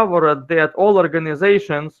discovered that all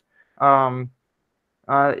organizations,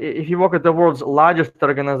 if you look at the world's largest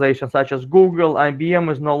organizations, such as Google,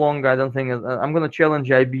 IBM is no longer, I don't think, I'm going to challenge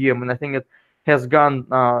IBM, and I think it has gone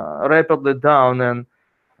rapidly down. And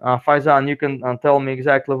Faizan, you can tell me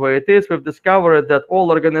exactly where it is. We've discovered that all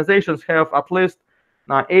organizations have at least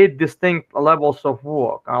 8 distinct levels of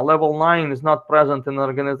work. Level 9 is not present in an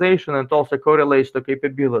organization, and it also correlates to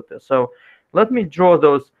capability. So let me draw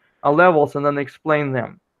those levels and then explain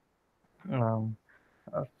them.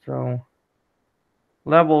 So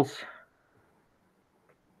levels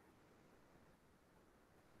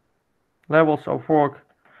of work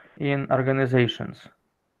in organizations.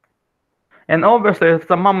 And obviously, if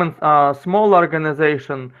the moment small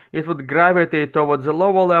organization, it would gravitate towards the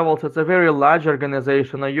lower levels. It's a very large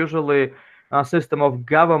organization, usually a system of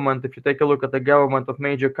government. If you take a look at the government of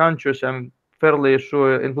major countries, I'm fairly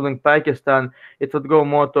sure, including Pakistan, it would go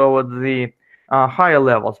more towards the higher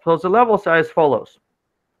levels. So the levels are as follows.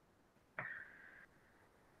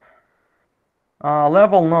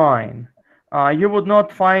 Level 9. You would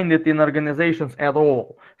not find it in organizations at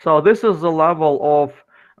all. So this is the level of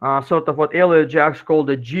sort of what Elliot Jacks called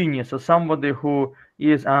a genius, so somebody who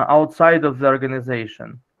is outside of the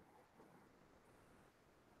organization.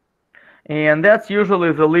 And that's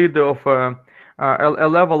usually the leader of a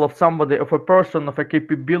level of somebody, of a person, of a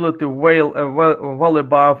capability well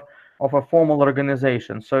above of a formal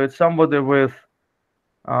organization. So it's somebody with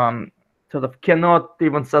sort of cannot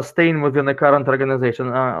even sustain within the current organization.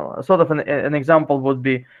 Sort of an example would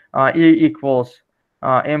be E equals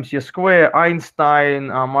MC square, Einstein,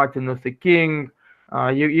 Martin Luther King.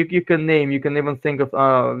 You can name, you can even think of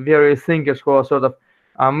various thinkers who are sort of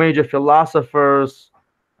major philosophers,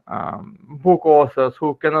 book authors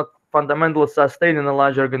who cannot fundamentally sustain in the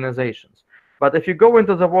large organizations. But if you go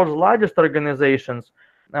into the world's largest organizations,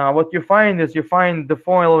 what you find is you find the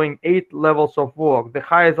following 8 levels of work. The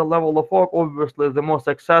higher the level of work, obviously, the more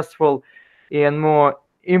successful and more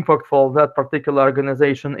impactful that particular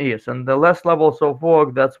organization is. And the less levels of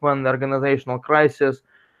work, that's when the organizational crisis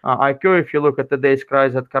occur. If you look at today's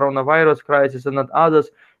crisis, at coronavirus crisis and at others,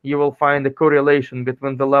 you will find a correlation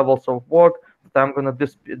between the levels of work that I'm going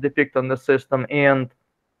to depict on the system and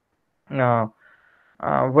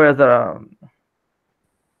whether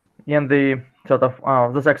in the sort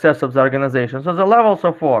of the success of the organization. So the levels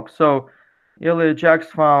of work. So Elliot Jacks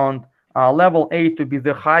found level 8 to be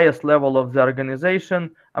the highest level of the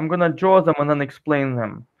organization. I'm going to draw them and then explain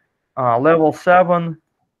them. Level 7,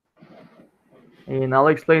 and I'll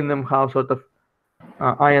explain them how sort of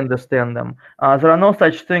I understand them. There are no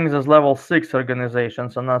such things as level 6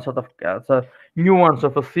 organizations, and that's sort of it's a nuance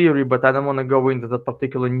of a theory, but I don't want to go into the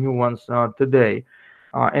particular nuance today.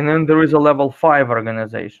 And then there is a level 5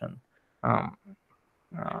 organization. Let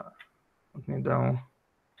me go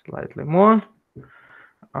slightly more.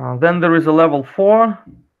 Then there is a level 4.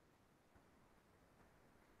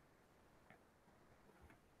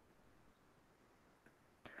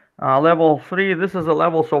 Level 3, this is the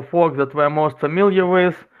levels of work that we're most familiar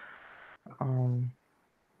with.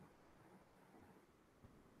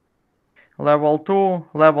 Level 2,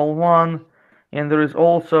 level 1, and there is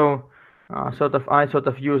also I sort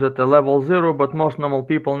of use it at level 0, but most normal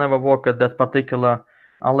people never work at that particular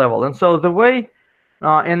level. And so the way,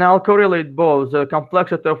 and I'll correlate both the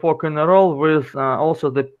complexity of work in a role with also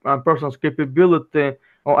the person's capability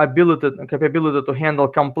or capability to handle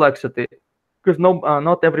complexity, because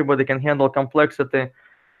not everybody can handle complexity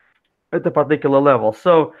at a particular level.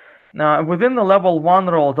 So within the level 1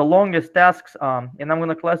 role, the longest tasks, and I'm going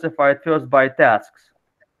to classify it first by tasks,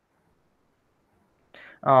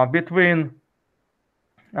 between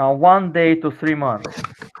 1 day to 3 months.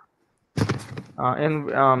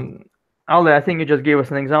 Ali, I think you just gave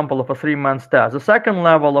us an example of a 3-month task. The second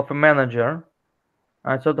level of a manager,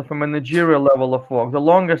 sort of a managerial level of work, the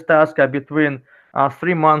longest tasks are between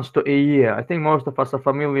 3 months to a year. I think most of us are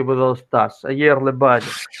familiar with those tasks, a yearly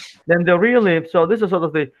budget. Then so this is sort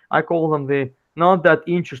of I call them the not that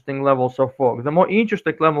interesting levels of work. The more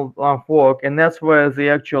interesting level of work, and that's where the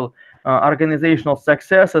actual organizational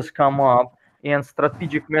successes come up and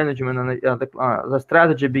strategic management and the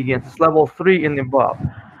strategy begins. It's level 3 and above.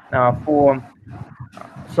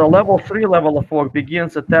 So level 3 level of work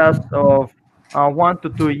begins a task of 1 to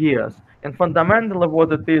 2 years. And fundamentally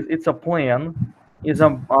what it is, it's a plan.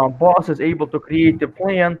 A boss is able to create a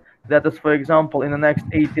plan that is, for example, in the next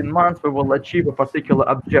 18 months, we will achieve a particular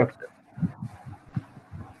objective.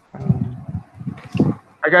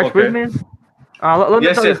 Are you guys with me?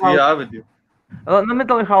 Yes, we are with you. Let me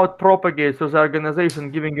tell you how it propagates to the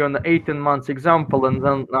organization, giving you an 18 months example, and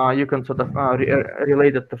then you can sort of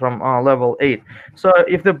relate it from level 8. So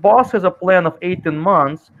if the boss has a plan of 18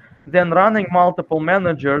 months, then running multiple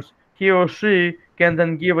managers, he or she can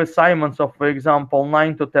then give assignments of, for example,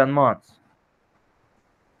 9 to 10 months.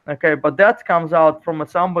 Okay, but that comes out from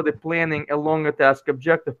somebody planning a longer task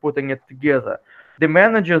objective, putting it together. The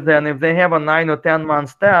manager then, if they have a 9 or 10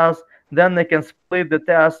 months task, then they can split the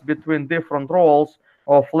task between different roles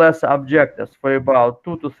of less objectives for about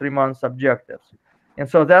 2 to 3 months objectives. And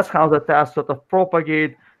so that's how the tasks sort of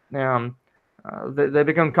propagate. They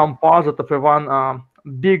become composite of one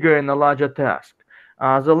bigger and a larger task.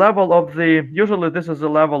 The level of the usually this is the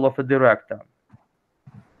level of a director.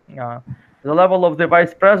 The level of the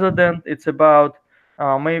vice president, it's about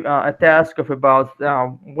maybe a task of about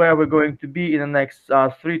where we're going to be in the next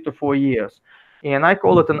 3 to 4 years, and I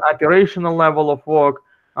call it an operational level of work,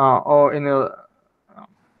 or in a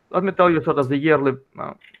let me tell you sort of the yearly.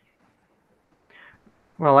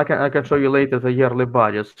 Well, I can show you later the yearly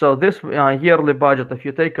budget. So this yearly budget, if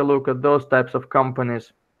you take a look at those types of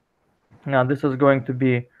companies, now this is going to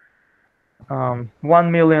be $1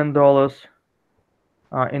 million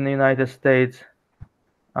in the United States,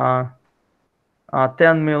 10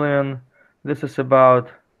 million. This is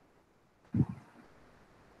about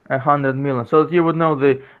 100 million. So that you would know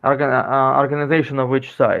the organization of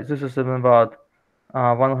which size. This is about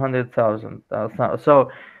 100,000.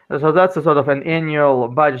 So that's a sort of an annual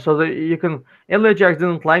budget. So you can LHX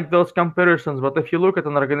didn't like those comparisons, but if you look at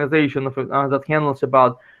an organization that handles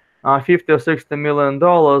about 50 or 60 million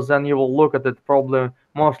dollars, then you will look at it probably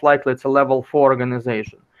most likely it's a level 4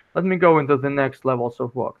 organization. Let me go into the next levels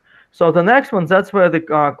of work. So the next one, that's where the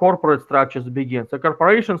corporate structures begin. So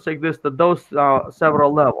corporations exist at those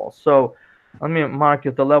several levels. So let me mark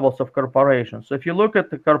you the levels of corporations. So if you look at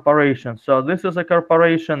the corporation, so this is a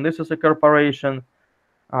corporation, this is a corporation,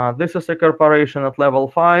 this is a corporation at level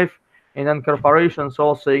 5, and then corporations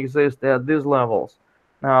also exist at these levels,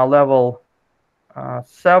 level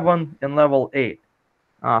 7 and level 8.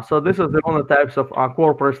 So this is the only types of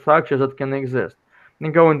corporate structures that can exist.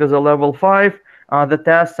 Then going to the level 5, the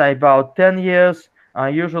tasks are about 10 years.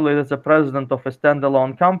 Usually it's a president of a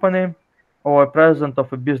standalone company or a president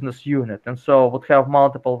of a business unit. And so would have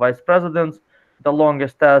multiple vice presidents. The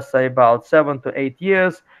longest tasks are about 7 to 8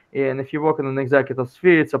 years. And if you work in an executive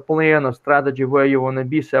sphere, it's a plan or strategy where you want to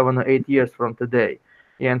be 7 or 8 years from today.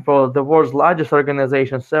 And for the world's largest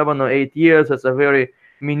organization, 7 or 8 years is a very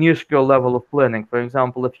minuscule level of planning. For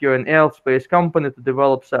example, if you're an aerospace company to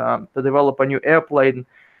develop a new airplane,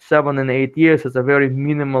 7 and 8 years is a very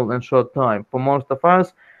minimal and short time. For most of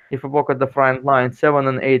us, if we work at the front line, 7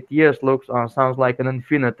 and 8 years sounds like an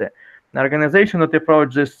infinity. An organization that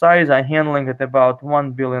approach this size are handling at about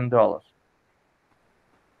 $1 billion.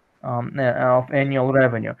 Of annual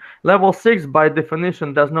revenue. Level 6 by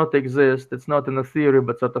definition does not exist. It's not in a theory,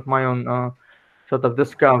 but sort of my own sort of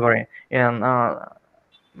discovery. And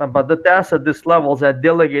but the tasks at this levels are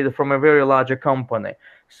delegated from a very larger company.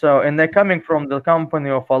 So, and they're coming from the company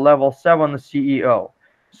of a level 7 CEO.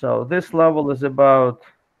 So this level is about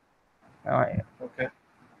 $10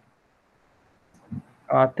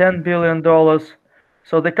 billion.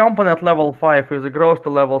 So the company at level 5 is grows to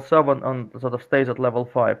level 7 and sort of stays at level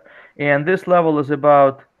 5. And this level is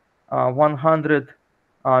about $100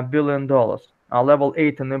 billion, level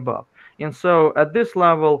 8 and above. And so at this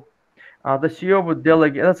level, the CEO would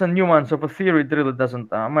delegate. That's a nuance of a theory. It really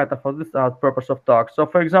doesn't matter for this purpose of talk. So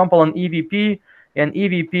for example, an EVP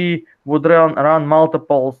would run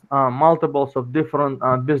multiples of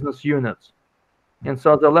different business units. And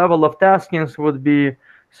so the level of taskings would be,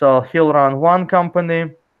 so he'll run one company,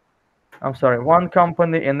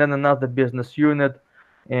 and then another business unit.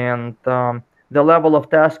 And the level of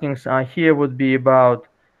taskings here would be about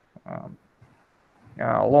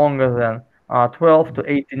longer than 12 to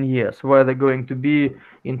 18 years, where they're going to be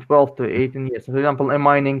in 12 to 18 years. For example, a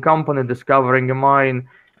mining company discovering a mine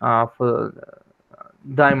for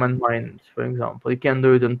diamond mines, for example. You can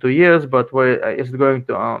do it in 2 years, but where it's going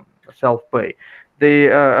to self-pay.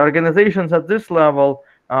 The organizations at this level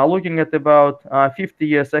are looking at about 50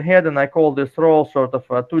 years ahead, and I call this role sort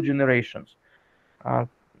of 2 generations.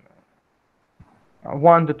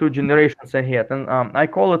 1 to 2 generations ahead, and I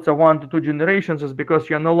call it 1 to 2 generations is because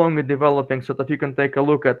you're no longer developing so that you can take a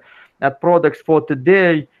look at products for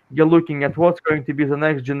today. You're looking at what's going to be the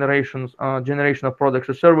next generation of products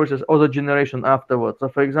or services, or the generation afterwards. So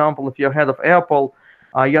for example, if you're head of Apple,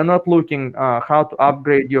 you're not looking how to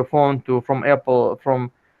upgrade your phone from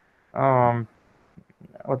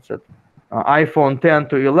iPhone 10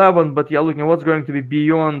 to 11, but you're looking at what's going to be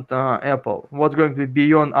beyond Apple, what's going to be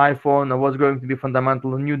beyond iPhone, or what's going to be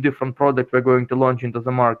fundamental new different product we're going to launch into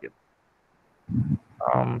the market.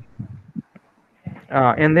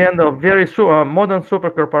 And then the very modern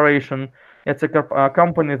super corporation, it's a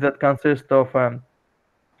company that consists of, and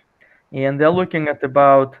they're looking at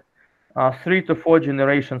about 3 to 4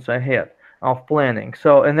 generations ahead of planning.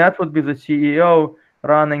 So, and that would be the CEO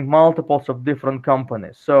running multiples of different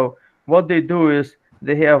companies. So what they do is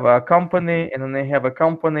they have a company, and then they have a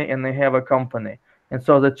company, and they have a company. And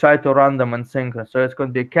so they try to run them in synchron. So it's going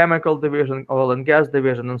to be a chemical division, oil and gas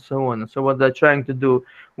division, and so on. And so what they're trying to do,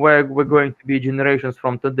 where we're going to be generations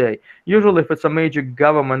from today. Usually, if it's a major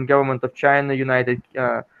government of China, United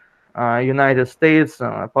States,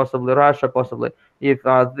 possibly Russia, possibly if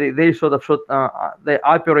they sort of should they're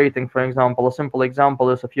operating, for example, a simple example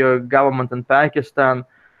is if you're a government in Pakistan,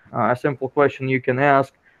 a simple question you can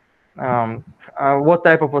ask. What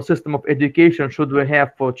type of a system of education should we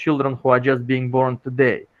have for children who are just being born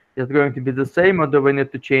today? Is it going to be the same, or do we need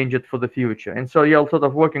to change it for the future? And so you're sort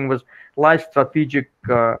of working with large strategic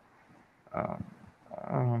um,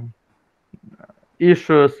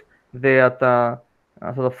 issues that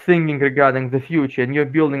sort of thinking regarding the future, and you're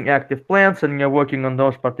building active plans and you're working on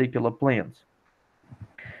those particular plans.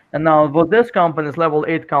 And now for this companies, level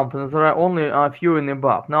 8 companies, there are only a few and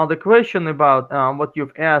above. Now the question about what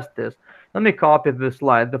you've asked is, let me copy this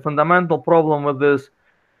slide. The fundamental problem with this,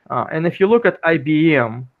 and if you look at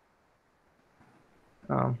IBM,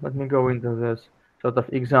 let me go into this sort of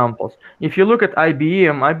examples. If you look at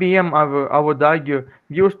IBM, I would argue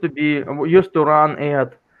used to run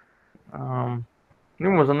at it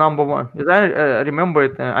was the number one. As I remember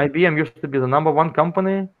it, IBM used to be the number one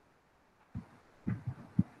company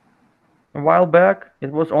a while back. It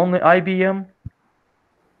was only IBM.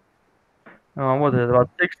 What is it, about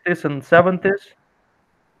 60s and 70s?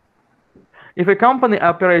 If a company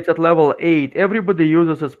operates at level 8, everybody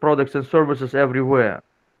uses its products and services everywhere.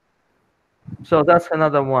 So that's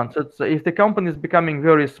another one. So if the company is becoming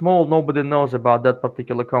very small, nobody knows about that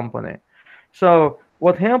particular company. So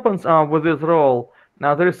what happens with this role,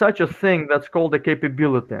 now there is such a thing that's called a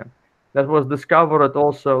capability that was discovered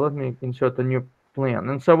also. Let me insert a new plan.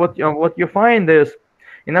 And so what you find is,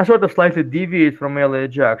 and I sort of slightly deviate from earlier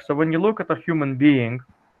Jack. So when you look at a human being,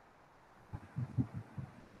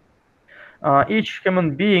 each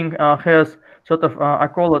human being has sort of, I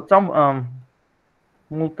call it some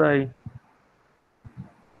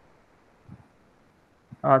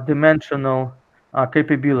multi-dimensional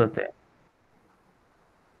capability.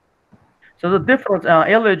 So the difference,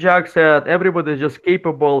 earlier Jack said everybody is just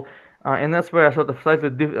capable, and that's where I sort of slightly,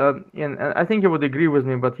 and I think he would agree with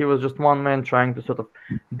me, but he was just one man trying to sort of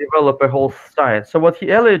develop a whole science. So what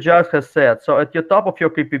earlier Jack has said, so at the top of your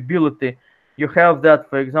capability, you have that,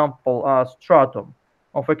 for example, stratum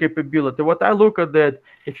of a capability. What I look at that,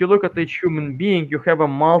 if you look at each human being, you have a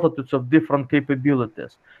multitude of different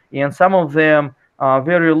capabilities, and some of them are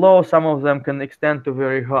very low, some of them can extend to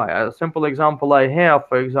very high. A simple example I have,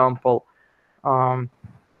 for example, how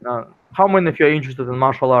many of you are interested in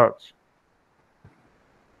martial arts?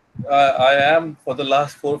 I am for the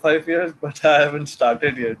last 4 or 5 years, but I haven't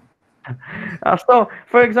started yet. So,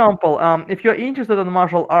 for example, if you're interested in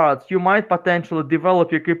martial arts, you might potentially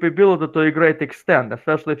develop your capability to a great extent,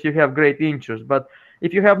 especially if you have great interest. But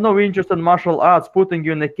if you have no interest in martial arts, putting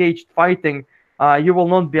you in a cage fighting, you will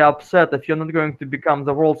not be upset if you're not going to become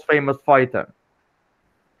the world's famous fighter.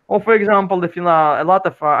 Or, for example, if you know a lot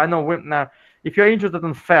of, I know women, if you're interested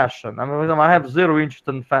in fashion, I mean, I have zero interest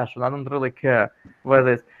in fashion. I don't really care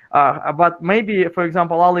whether it's, but maybe, for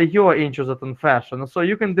example, Ali, you're interested in fashion, so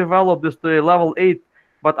you can develop this to a level 8.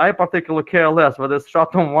 But I particularly care less whether it's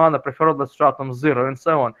stratum 1 or preferably stratum 0, and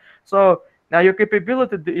so on. So now your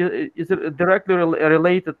capability is directly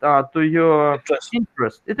related to your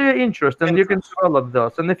interest. It's your interest, and you can develop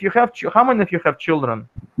those. And if you have, how many of you have children?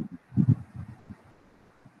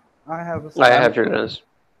 I have children.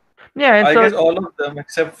 Yeah, and I so guess all of them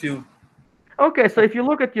except few. okay, so if you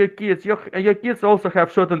look at your kids, your kids also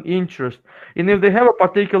have certain interests, and if they have a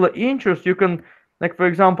particular interest, you can, like for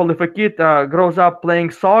example, if a kid grows up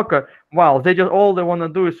playing soccer, well, they all they want to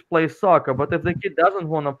do is play soccer. But if the kid doesn't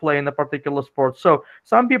want to play in a particular sport, so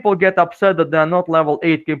some people get upset that they're not level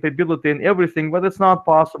 8 capability in everything, but it's not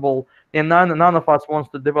possible, and none of us wants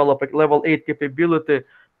to develop a level 8 capability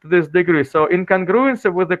to this degree. So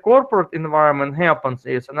incongruency with the corporate environment happens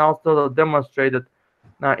is, and I'll sort of demonstrate it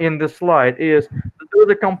in this slide, is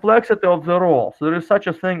the complexity of the role. So there is such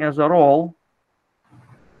a thing as a role,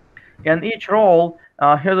 and each role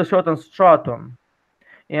has a certain stratum,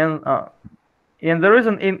 and there is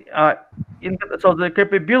so the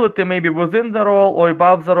capability may be within the role or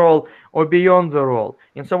above the role or beyond the role.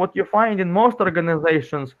 And so what you find in most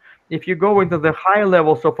organizations, if you go into the high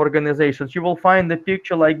levels of organizations, you will find a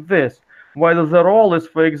picture like this, where the role is,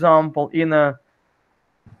 for example, in a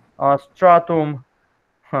stratum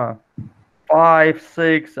 5,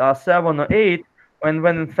 6, 7, or 8, when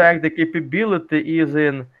in fact the capability is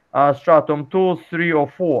in stratum 2, 3, or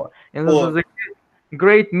 4. And this is a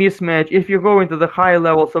great mismatch. If you go into the high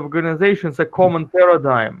levels of organizations, a common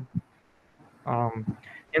paradigm.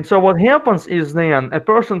 And so what happens is then a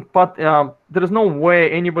person, but there is no way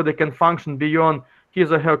anybody can function beyond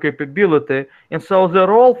his or her capability, and so the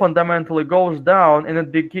role fundamentally goes down, and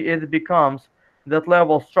it becomes that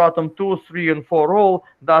level stratum 2, 3, and 4 role,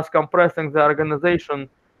 thus compressing the organization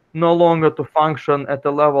no longer to function at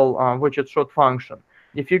the level which it should function.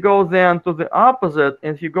 If you go then to the opposite,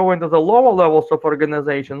 and if you go into the lower levels of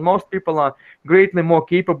organization, most people are greatly more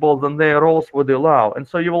capable than their roles would allow. And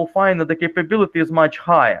so you will find that the capability is much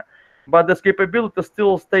higher. But this capability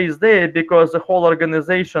still stays there because the whole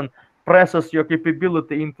organization presses your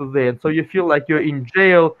capability into there. And so you feel like you're in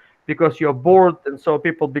jail because you're bored. And so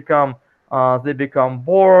people they become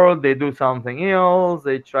bored, they do something else,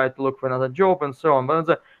 they try to look for another job and so on. But it's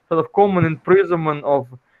a sort of common imprisonment of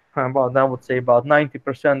about, I would say, about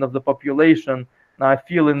 90% of the population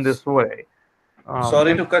feel in this way.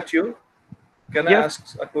 Sorry And to cut you. Can I yes,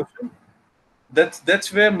 ask a question?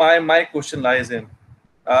 That's where my question lies in.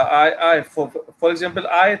 I for example,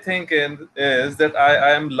 I think is that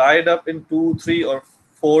I am lined up in two, three, or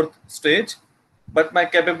fourth stage, but my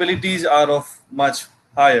capabilities are of much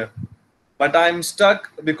higher. But I'm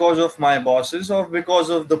stuck because of my bosses or because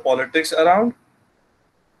of the politics around,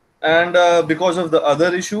 and because of the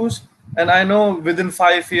other issues. And I know within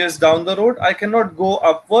 5 years down the road, I cannot go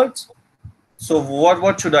upwards. So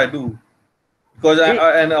what should I do? Because it,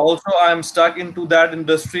 and also I'm stuck into that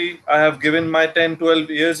industry. I have given my 10, 12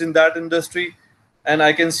 years in that industry, and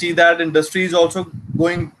I can see that industry is also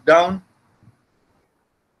going down.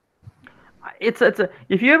 it's a,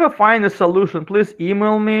 if you ever find a solution, please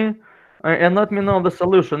email me and let me know the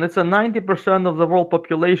solution. It's a 90% of the world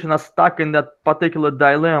population are stuck in that particular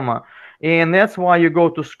dilemma. And that's why you go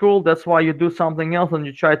to school, that's why you do something else and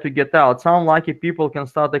you try to get out. Some lucky people can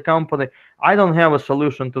start a company. I don't have a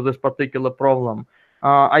solution to this particular problem.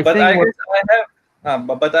 I But think I what guess I have,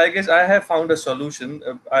 but I guess I have found a solution.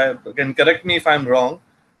 I can correct me if I'm wrong.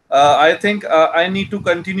 I think I need to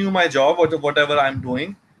continue my job or whatever I'm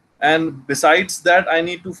doing, and besides that, I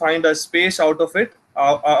need to find a space out of it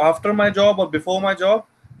after my job or before my job,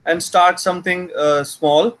 and start something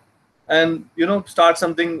small, and start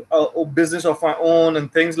something a business of my own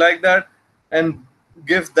and things like that, and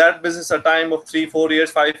give that business a time of 3, 4 years,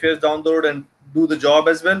 5 years down the road, and do the job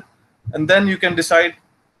as well, and then you can decide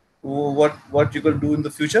what you can do in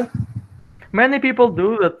the future. many people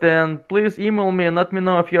do that, then please email me and let me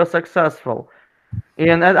know if you're successful.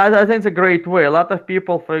 And I think it's a great way. A lot of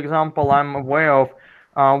people, for example, I'm aware of,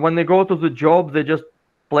 when they go to the job, they just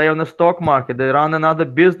play on the stock market. They run another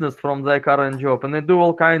business from their current job, and they do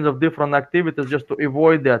all kinds of different activities just to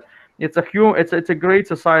avoid that. It's a great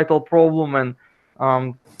societal problem, and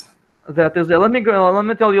that is. Let me go. Let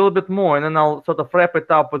me tell you a little bit more, and then I'll sort of wrap it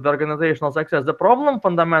up with organizational success. The problem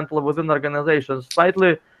fundamentally within organizations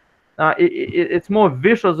slightly it's more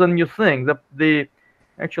vicious than you think. The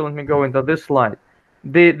actually, let me go into this slide.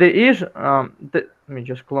 The issue. Let me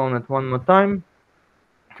just clone it one more time.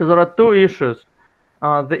 So there are two issues.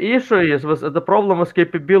 The issue is with the problem with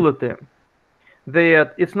capability.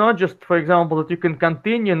 That it's not just, for example, that you can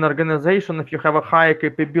continue an organization if you have a higher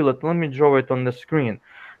capability. Let me draw it on the screen.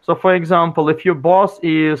 So, for example, if your boss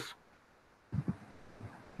is,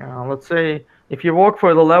 let's say, if you work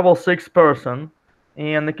for the level 6 person,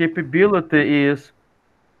 and the capability is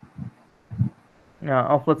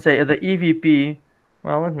of, let's say, the EVP.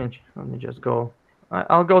 Well, let me just go.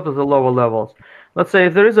 I'll go to the lower levels. Let's say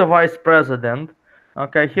there is a vice president.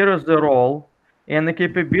 Okay, here is the role, and the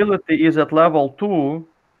capability is at level 2.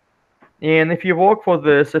 And if you work for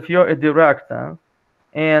this, if you're a director,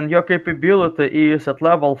 and your capability is at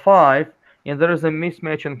level 5, and there is a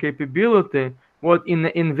mismatch in capability, what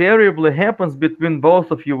invariably happens between both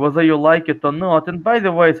of you, whether you like it or not. And by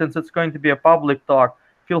the way, since it's going to be a public talk,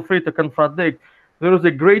 feel free to contradict. There is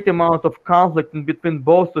a great amount of conflict in between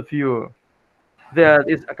both of you that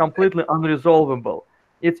is completely unresolvable.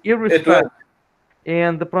 It's It will. irrespective.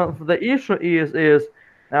 And the issue is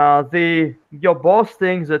the your boss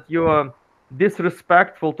thinks that you are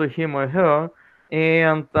disrespectful to him or her,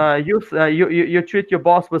 and you treat your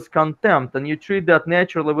boss with contempt, and you treat that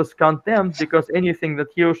naturally with contempt because anything that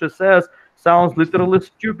he or she says sounds literally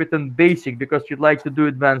stupid and basic because you'd like to do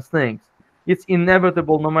advanced things. It's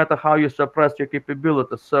inevitable no matter how you suppress your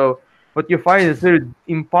capabilities. So what you find is very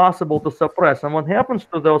impossible to suppress. And what happens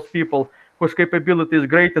to those people whose capability is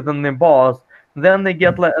greater than the boss? Then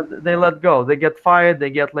they let go, they get fired, they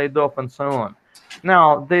get laid off, and so on.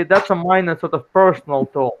 Now that's a minor sort of personal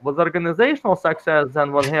toll. With organizational success,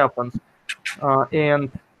 then what happens? And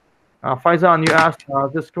Faizan, you asked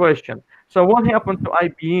this question. So what happened to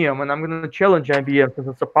IBM? And I'm going to challenge IBM since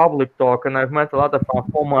it's a public talk, and I've met a lot of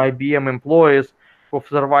former IBM employees who've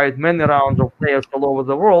survived many rounds of layers all over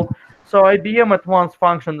the world. So IBM at once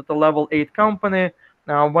functioned at a level 8 company.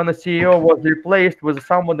 When the CEO was replaced with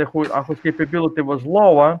somebody whose capability was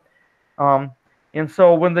lower, um, and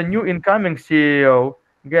so when the new incoming CEO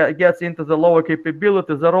gets into the lower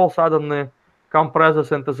capabilities, the role suddenly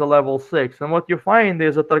compresses into the level 6. And what you find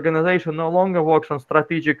is that organization no longer works on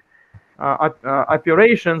strategic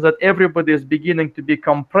operations, that everybody is beginning to be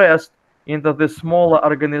compressed into this smaller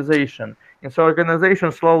organization. And so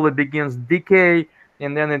organization slowly begins decay,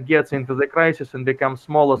 and then it gets into the crisis and becomes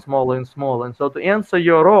smaller, smaller, and smaller. And so to answer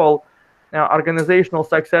your role, organizational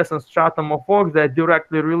success and stratum of work, they're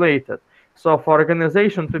directly related. So for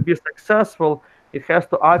organization to be successful, it has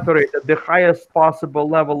to operate at the highest possible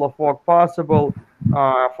level of work possible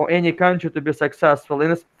for any country to be successful.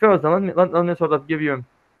 And first, let me sort of give you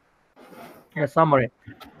a summary.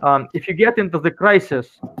 If you get into the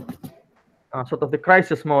crisis, sort of the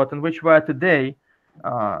crisis mode in which we are today,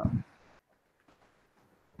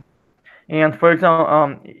 and for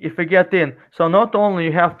example, if we get in, so not only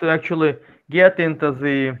you have to actually get into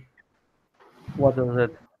the, what is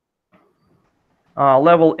it,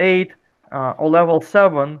 level 8 or level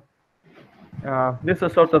 7. This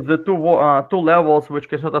is sort of the two levels which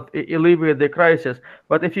can sort of alleviate the crisis.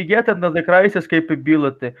 But if you get into the crisis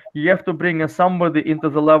capability, you have to bring somebody into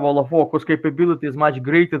the level of work whose capability is much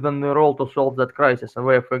greater than the role to solve that crisis,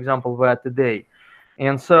 where, for example, we are today.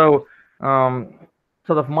 And so,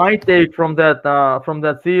 sort of my take from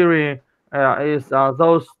that theory is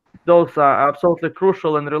those are absolutely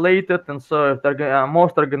crucial and related. And so, if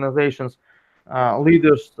most organizations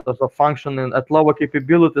leaders sort of functioning at lower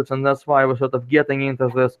capabilities, and that's why we're sort of getting into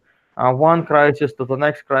this one crisis to the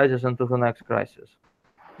next crisis and to the next crisis.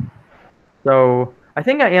 So I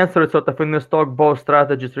think I answered sort of in this talk both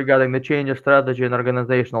strategies regarding the change of strategy and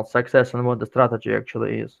organizational success and what the strategy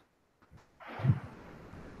actually is.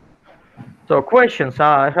 So questions? Did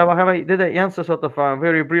I answer sort of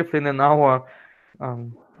very briefly in an hour?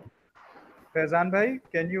 Faizan bhai,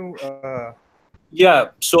 can you? Yeah.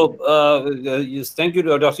 So yes, thank you,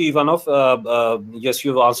 Dr. Ivanov. Yes,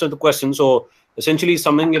 you've answered the question. So essentially,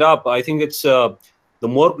 summing it up, I think it's the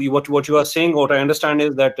more what you are saying. What I understand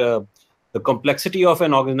is that the complexity of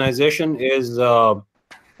an organization is and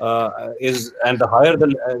the higher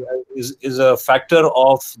the is a factor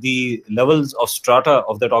of the levels of strata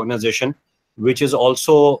of that organization, which is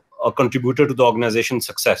also a contributor to the organization's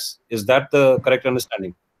success. Is that the correct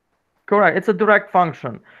understanding? Correct. It's a direct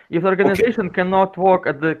function. If the organization cannot work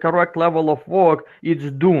at the correct level of work,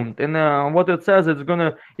 it's doomed. And what it says, it's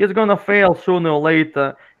gonna fail sooner or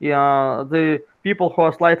later. Yeah, the people who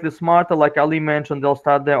are slightly smarter, like Ali mentioned, they'll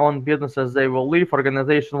start their own businesses. They will leave.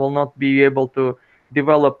 Organization will not be able to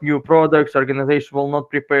develop new products. Organization will not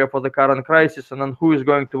prepare for the current crisis. And then who is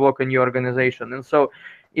going to work in your organization? And so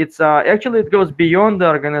it's actually it goes beyond the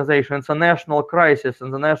organization. It's a national crisis,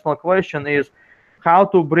 and the national question is how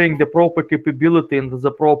to bring the proper capability into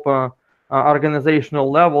the proper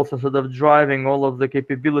organizational levels instead of driving all of the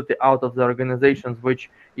capability out of the organizations, which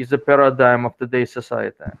is a paradigm of today's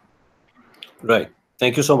society. Right.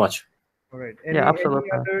 Thank you so much. All right. Yeah, absolutely.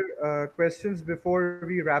 Any other questions before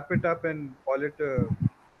we wrap it up and call it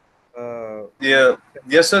Yeah.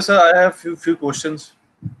 Yes, sir. I have few questions.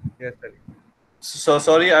 Yes, sir. So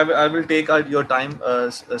sorry, I will take your time,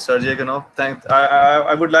 Sergey.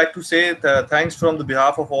 I would like to say thanks from the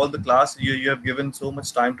behalf of all the class. You have given so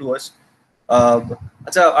much time to us.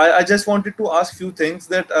 I just wanted to ask few things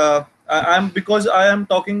that because I am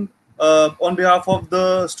talking on behalf of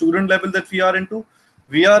the student level that we are into.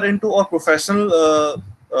 We are into our professional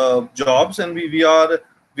jobs, and we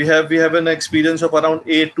have an experience of around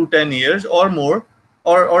 8 to 10 years or more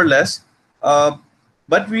or less.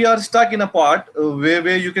 But we are stuck in a part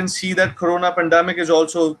where you can see that Corona pandemic is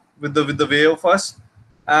also with the way of us,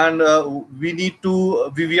 and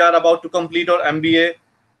we are about to complete our MBA,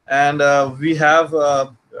 and we have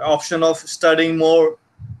option of studying more.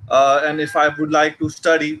 And if I would like to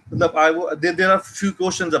study, there are few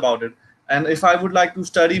questions about it. And if I would like to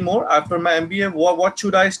study more after my MBA, what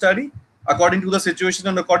should I study according to the situation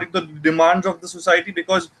and according to the demands of the society?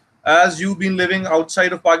 Because as you've been living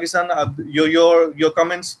outside of Pakistan, your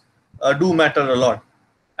comments do matter a lot.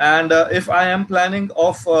 And if I am planning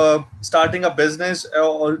of starting a business,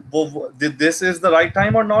 this is the right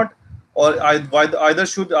time or not, or I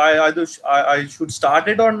should start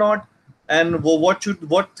it or not, and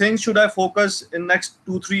what things should I focus in next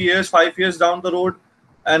 2-3 years, 5 years down the road,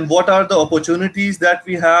 and what are the opportunities that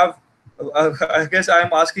we have? I guess I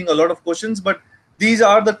am asking a lot of questions, but these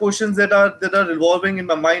are the questions that are revolving in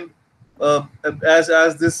my mind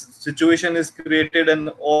as this situation is created, and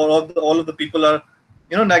all of the people are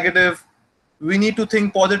negative. We need to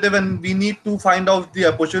think positive, and we need to find out the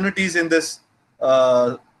opportunities in this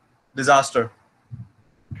disaster.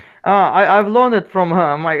 I've learned it from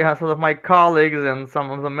my sort of my colleagues and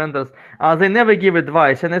some of the mentors. They never give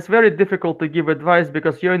advice, and it's very difficult to give advice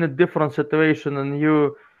because you're in a different situation, and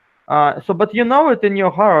you but you know it in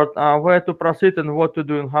your heart where to proceed and what to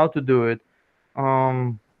do and how to do it.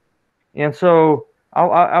 Um, and so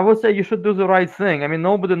I would say you should do the right thing. I mean,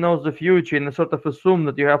 nobody knows the future, and sort of assume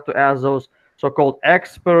that you have to ask those so-called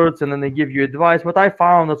experts, and then they give you advice. But I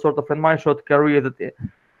found that sort of in my short career that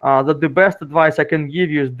the best advice I can give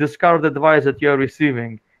you is discard the advice that you're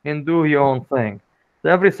receiving and do your own thing. So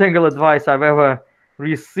every single advice I've ever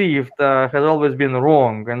received has always been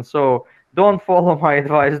wrong, and so don't follow my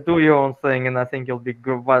advice. Do your own thing, and I think you'll be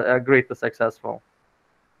greatly successful.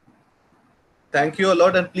 Thank you a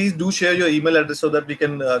lot, and please do share your email address so that we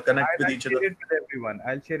can connect with I'll each share other. it with everyone.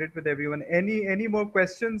 I'll share it with everyone. Any more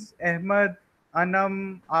questions? Ahmad,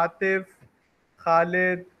 Anam, Atif,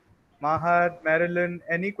 Khalid, Mahad, Marilyn.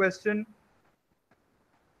 Any question?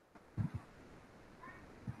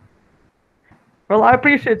 Well, I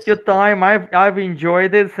appreciate your time. I've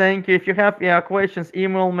enjoyed it. Thank you. If you have questions,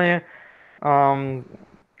 email me. Um,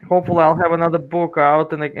 Hopefully I'll have another book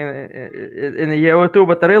out in a year or two.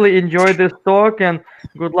 But I really enjoyed this talk, and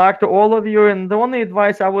good luck to all of you. And the only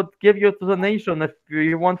advice I would give you to the nation, if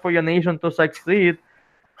you want for your nation to succeed,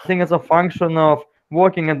 I think it's a function of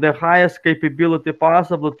working at the highest capability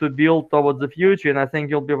possible to build towards the future, and I think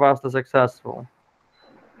you'll be vastly successful.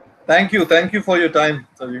 Thank you for your time,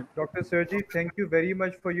 Sergey. Dr. Sergey, thank you very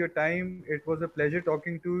much for your time. It was a pleasure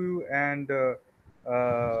talking to you, and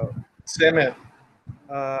uh, Same here.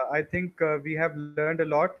 I think we have learned a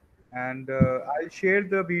lot. And I'll share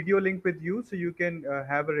the video link with you so you can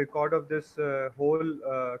have a record of this whole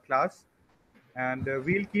class. And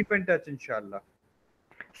we'll keep in touch, inshallah.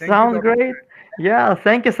 Thank you, Sounds Dr. great. Yeah,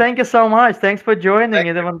 thank you so much. Thanks for joining. Thank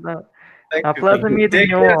It you. was Thank a you. pleasure meeting Take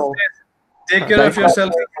you care. all. Take care of Thank you.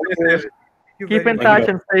 yourself. Thank Stay safe. you Keep very in much. Thank you, touch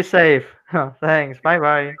and stay safe. Thanks. Bye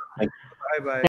bye. Doctor. Bye bye. Thank